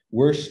 but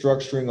we're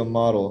structuring a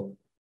model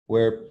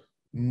where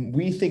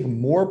we think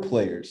more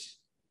players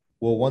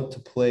will want to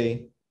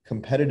play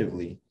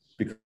competitively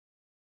because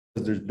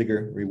there's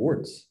bigger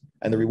rewards.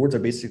 And the rewards are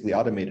basically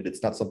automated.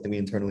 It's not something we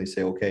internally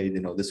say, okay,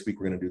 this week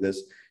we're going to do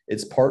this.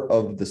 It's part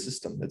of the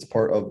system. It's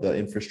part of the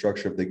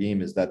infrastructure of the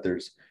game, is that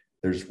there's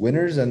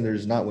winners and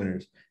there's not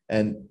winners.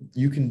 And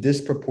you can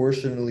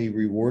disproportionately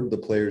reward the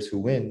players who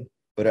win,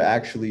 but it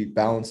actually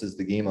balances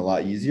the game a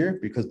lot easier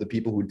because the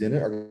people who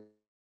didn't are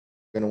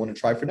going to want to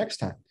try for next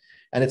time.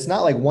 And it's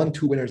not like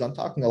 1-2 winners. I'm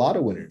talking a lot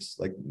of winners,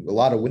 like a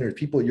lot of winners.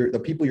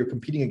 The people you're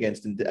competing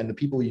against and the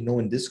people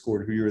in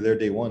Discord who you were there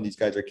day one, these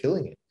guys are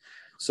killing it.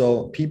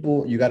 So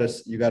people, they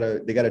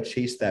gotta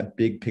chase that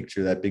big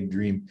picture, that big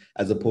dream,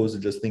 as opposed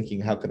to just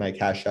thinking, how can I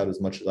cash out as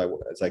much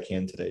as I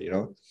can today,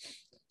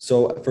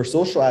 So for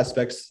social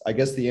aspects, I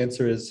guess the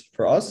answer is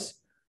for us,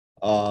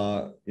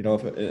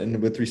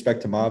 and with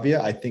respect to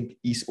Mavia, I think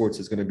esports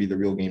is going to be the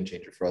real game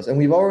changer for us. And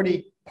we've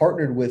already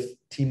partnered with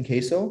Team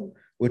Queso,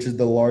 which is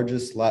the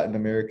largest Latin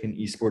American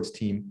esports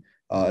team,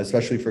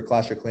 especially for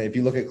Clash of Clans. If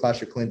you look at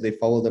Clash of Clans, they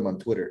follow them on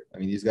Twitter. I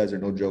mean, these guys are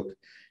no joke.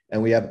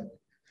 And we have, I'm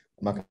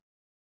not going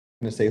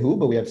to say who,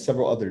 but we have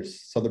several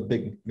others, some other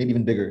big, maybe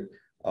even bigger,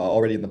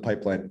 already in the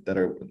pipeline that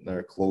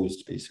are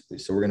closed, basically.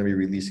 So we're going to be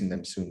releasing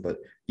them soon. But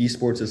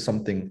esports is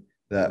something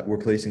that we're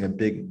placing a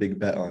big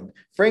bet on,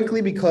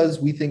 frankly, because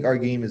we think our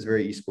game is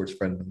very esports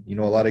friendly.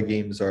 A lot of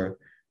games are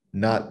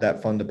not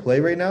that fun to play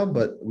right now,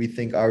 but we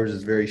think ours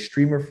is very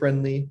streamer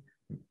friendly,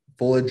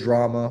 full of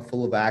drama,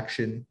 full of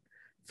action,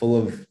 full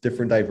of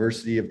different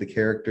diversity of the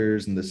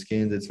characters and the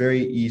skins. It's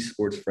very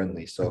esports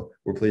friendly. So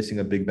we're placing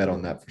a big bet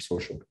on that for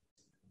social.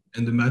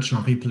 And the match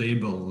are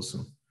replayable also.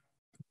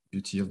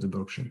 Beauty of the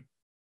blockchain.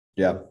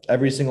 Yeah,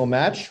 every single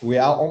match. We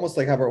almost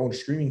like have our own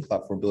streaming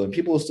platform built. And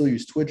people will still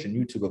use Twitch and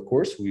YouTube, of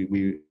course. We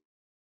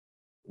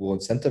will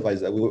incentivize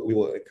that. We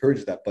will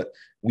encourage that. But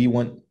we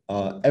want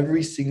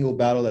every single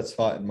battle that's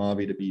fought in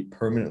Mavi to be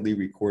permanently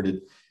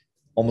recorded,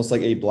 almost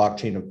like a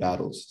blockchain of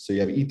battles. So you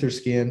have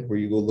Etherscan where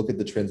you go look at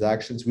the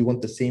transactions. We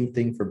want the same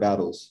thing for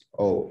battles.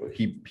 Oh,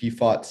 he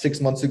fought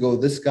 6 months ago,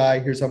 this guy,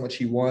 here's how much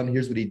he won,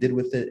 here's what he did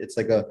with it. It's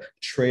like a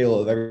trail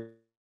of every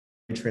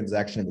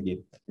transaction in the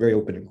game. Very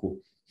open and cool.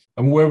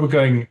 And where we're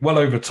going well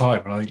over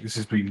time, and I think this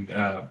has been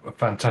a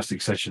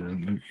fantastic session,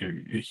 and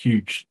a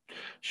huge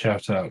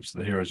shout out to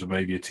the Heroes of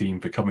Mavia team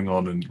for coming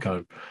on and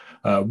kind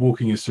of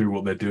walking us through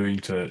what they're doing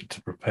to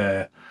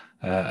prepare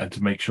and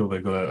to make sure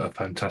they've got a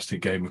fantastic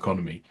game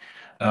economy.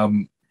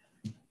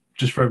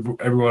 Just for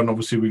everyone,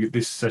 obviously,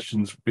 this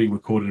session's being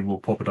recorded and we'll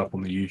pop it up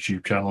on the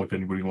YouTube channel if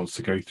anybody wants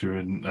to go through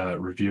and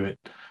review it.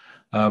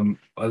 Are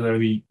there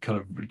any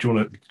do you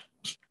want to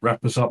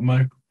wrap us up,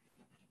 Mo?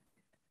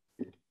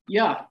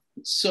 Yeah.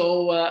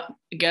 So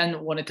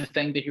again, wanted to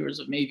thank the Heroes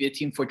of Mavia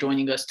team for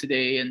joining us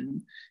today.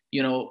 And,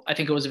 I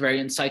think it was a very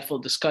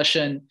insightful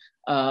discussion.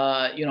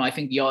 I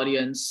think the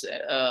audience,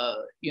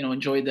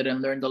 enjoyed it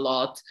and learned a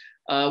lot.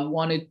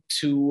 Wanted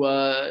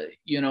to,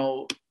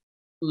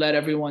 let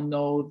everyone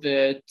know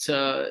that,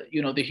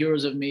 the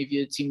Heroes of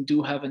Mavia team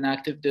do have an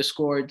active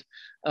Discord.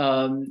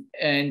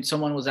 And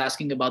someone was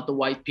asking about the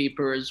white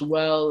paper as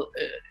well.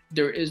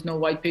 There is no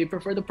white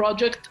paper for the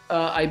project,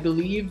 I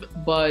believe,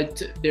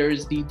 but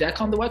there's the deck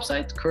on the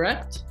website,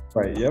 correct?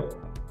 Right, yep.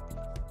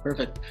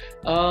 Perfect.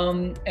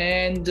 When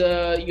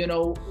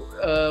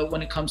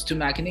it comes to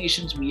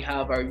Machinations, we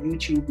have our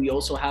YouTube. We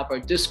also have our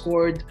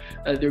Discord.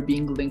 They're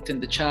being linked in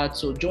the chat,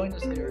 so join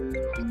us there.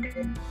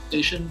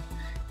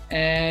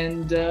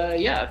 And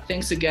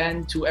thanks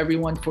again to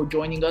everyone for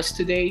joining us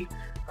today.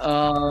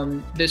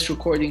 This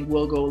recording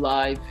will go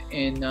live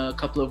in a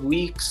couple of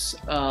weeks.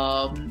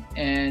 If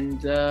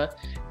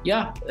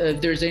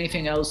there's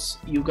anything else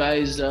you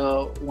guys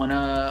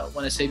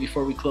wanna say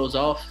before we close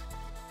off.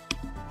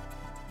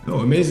 Oh,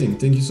 amazing.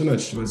 Thank you so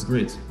much. It was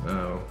great.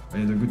 I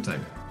had a good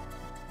time.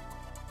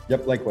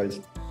 Yep, likewise.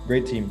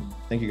 Great team.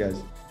 Thank you,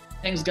 guys.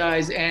 Thanks,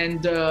 guys.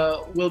 And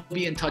we'll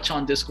be in touch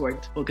on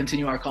Discord. We'll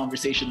continue our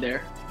conversation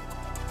there.